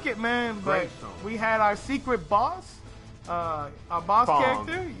almost took it, man. But we had our secret boss, our boss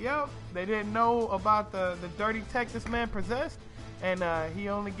character. Yep. They didn't know about the dirty tech this man possessed. And he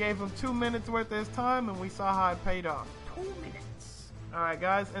only gave him 2 minutes worth of his time, and we saw how it paid off. 2 minutes. All right,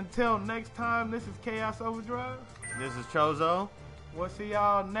 guys. Until next time, this is Chaos Overdrive. This is Chozo. We'll see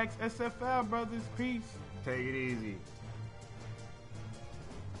y'all next SFL, brothers. Peace. Take it easy.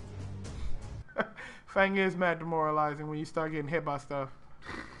 Fang is mad demoralizing when you start getting hit by stuff.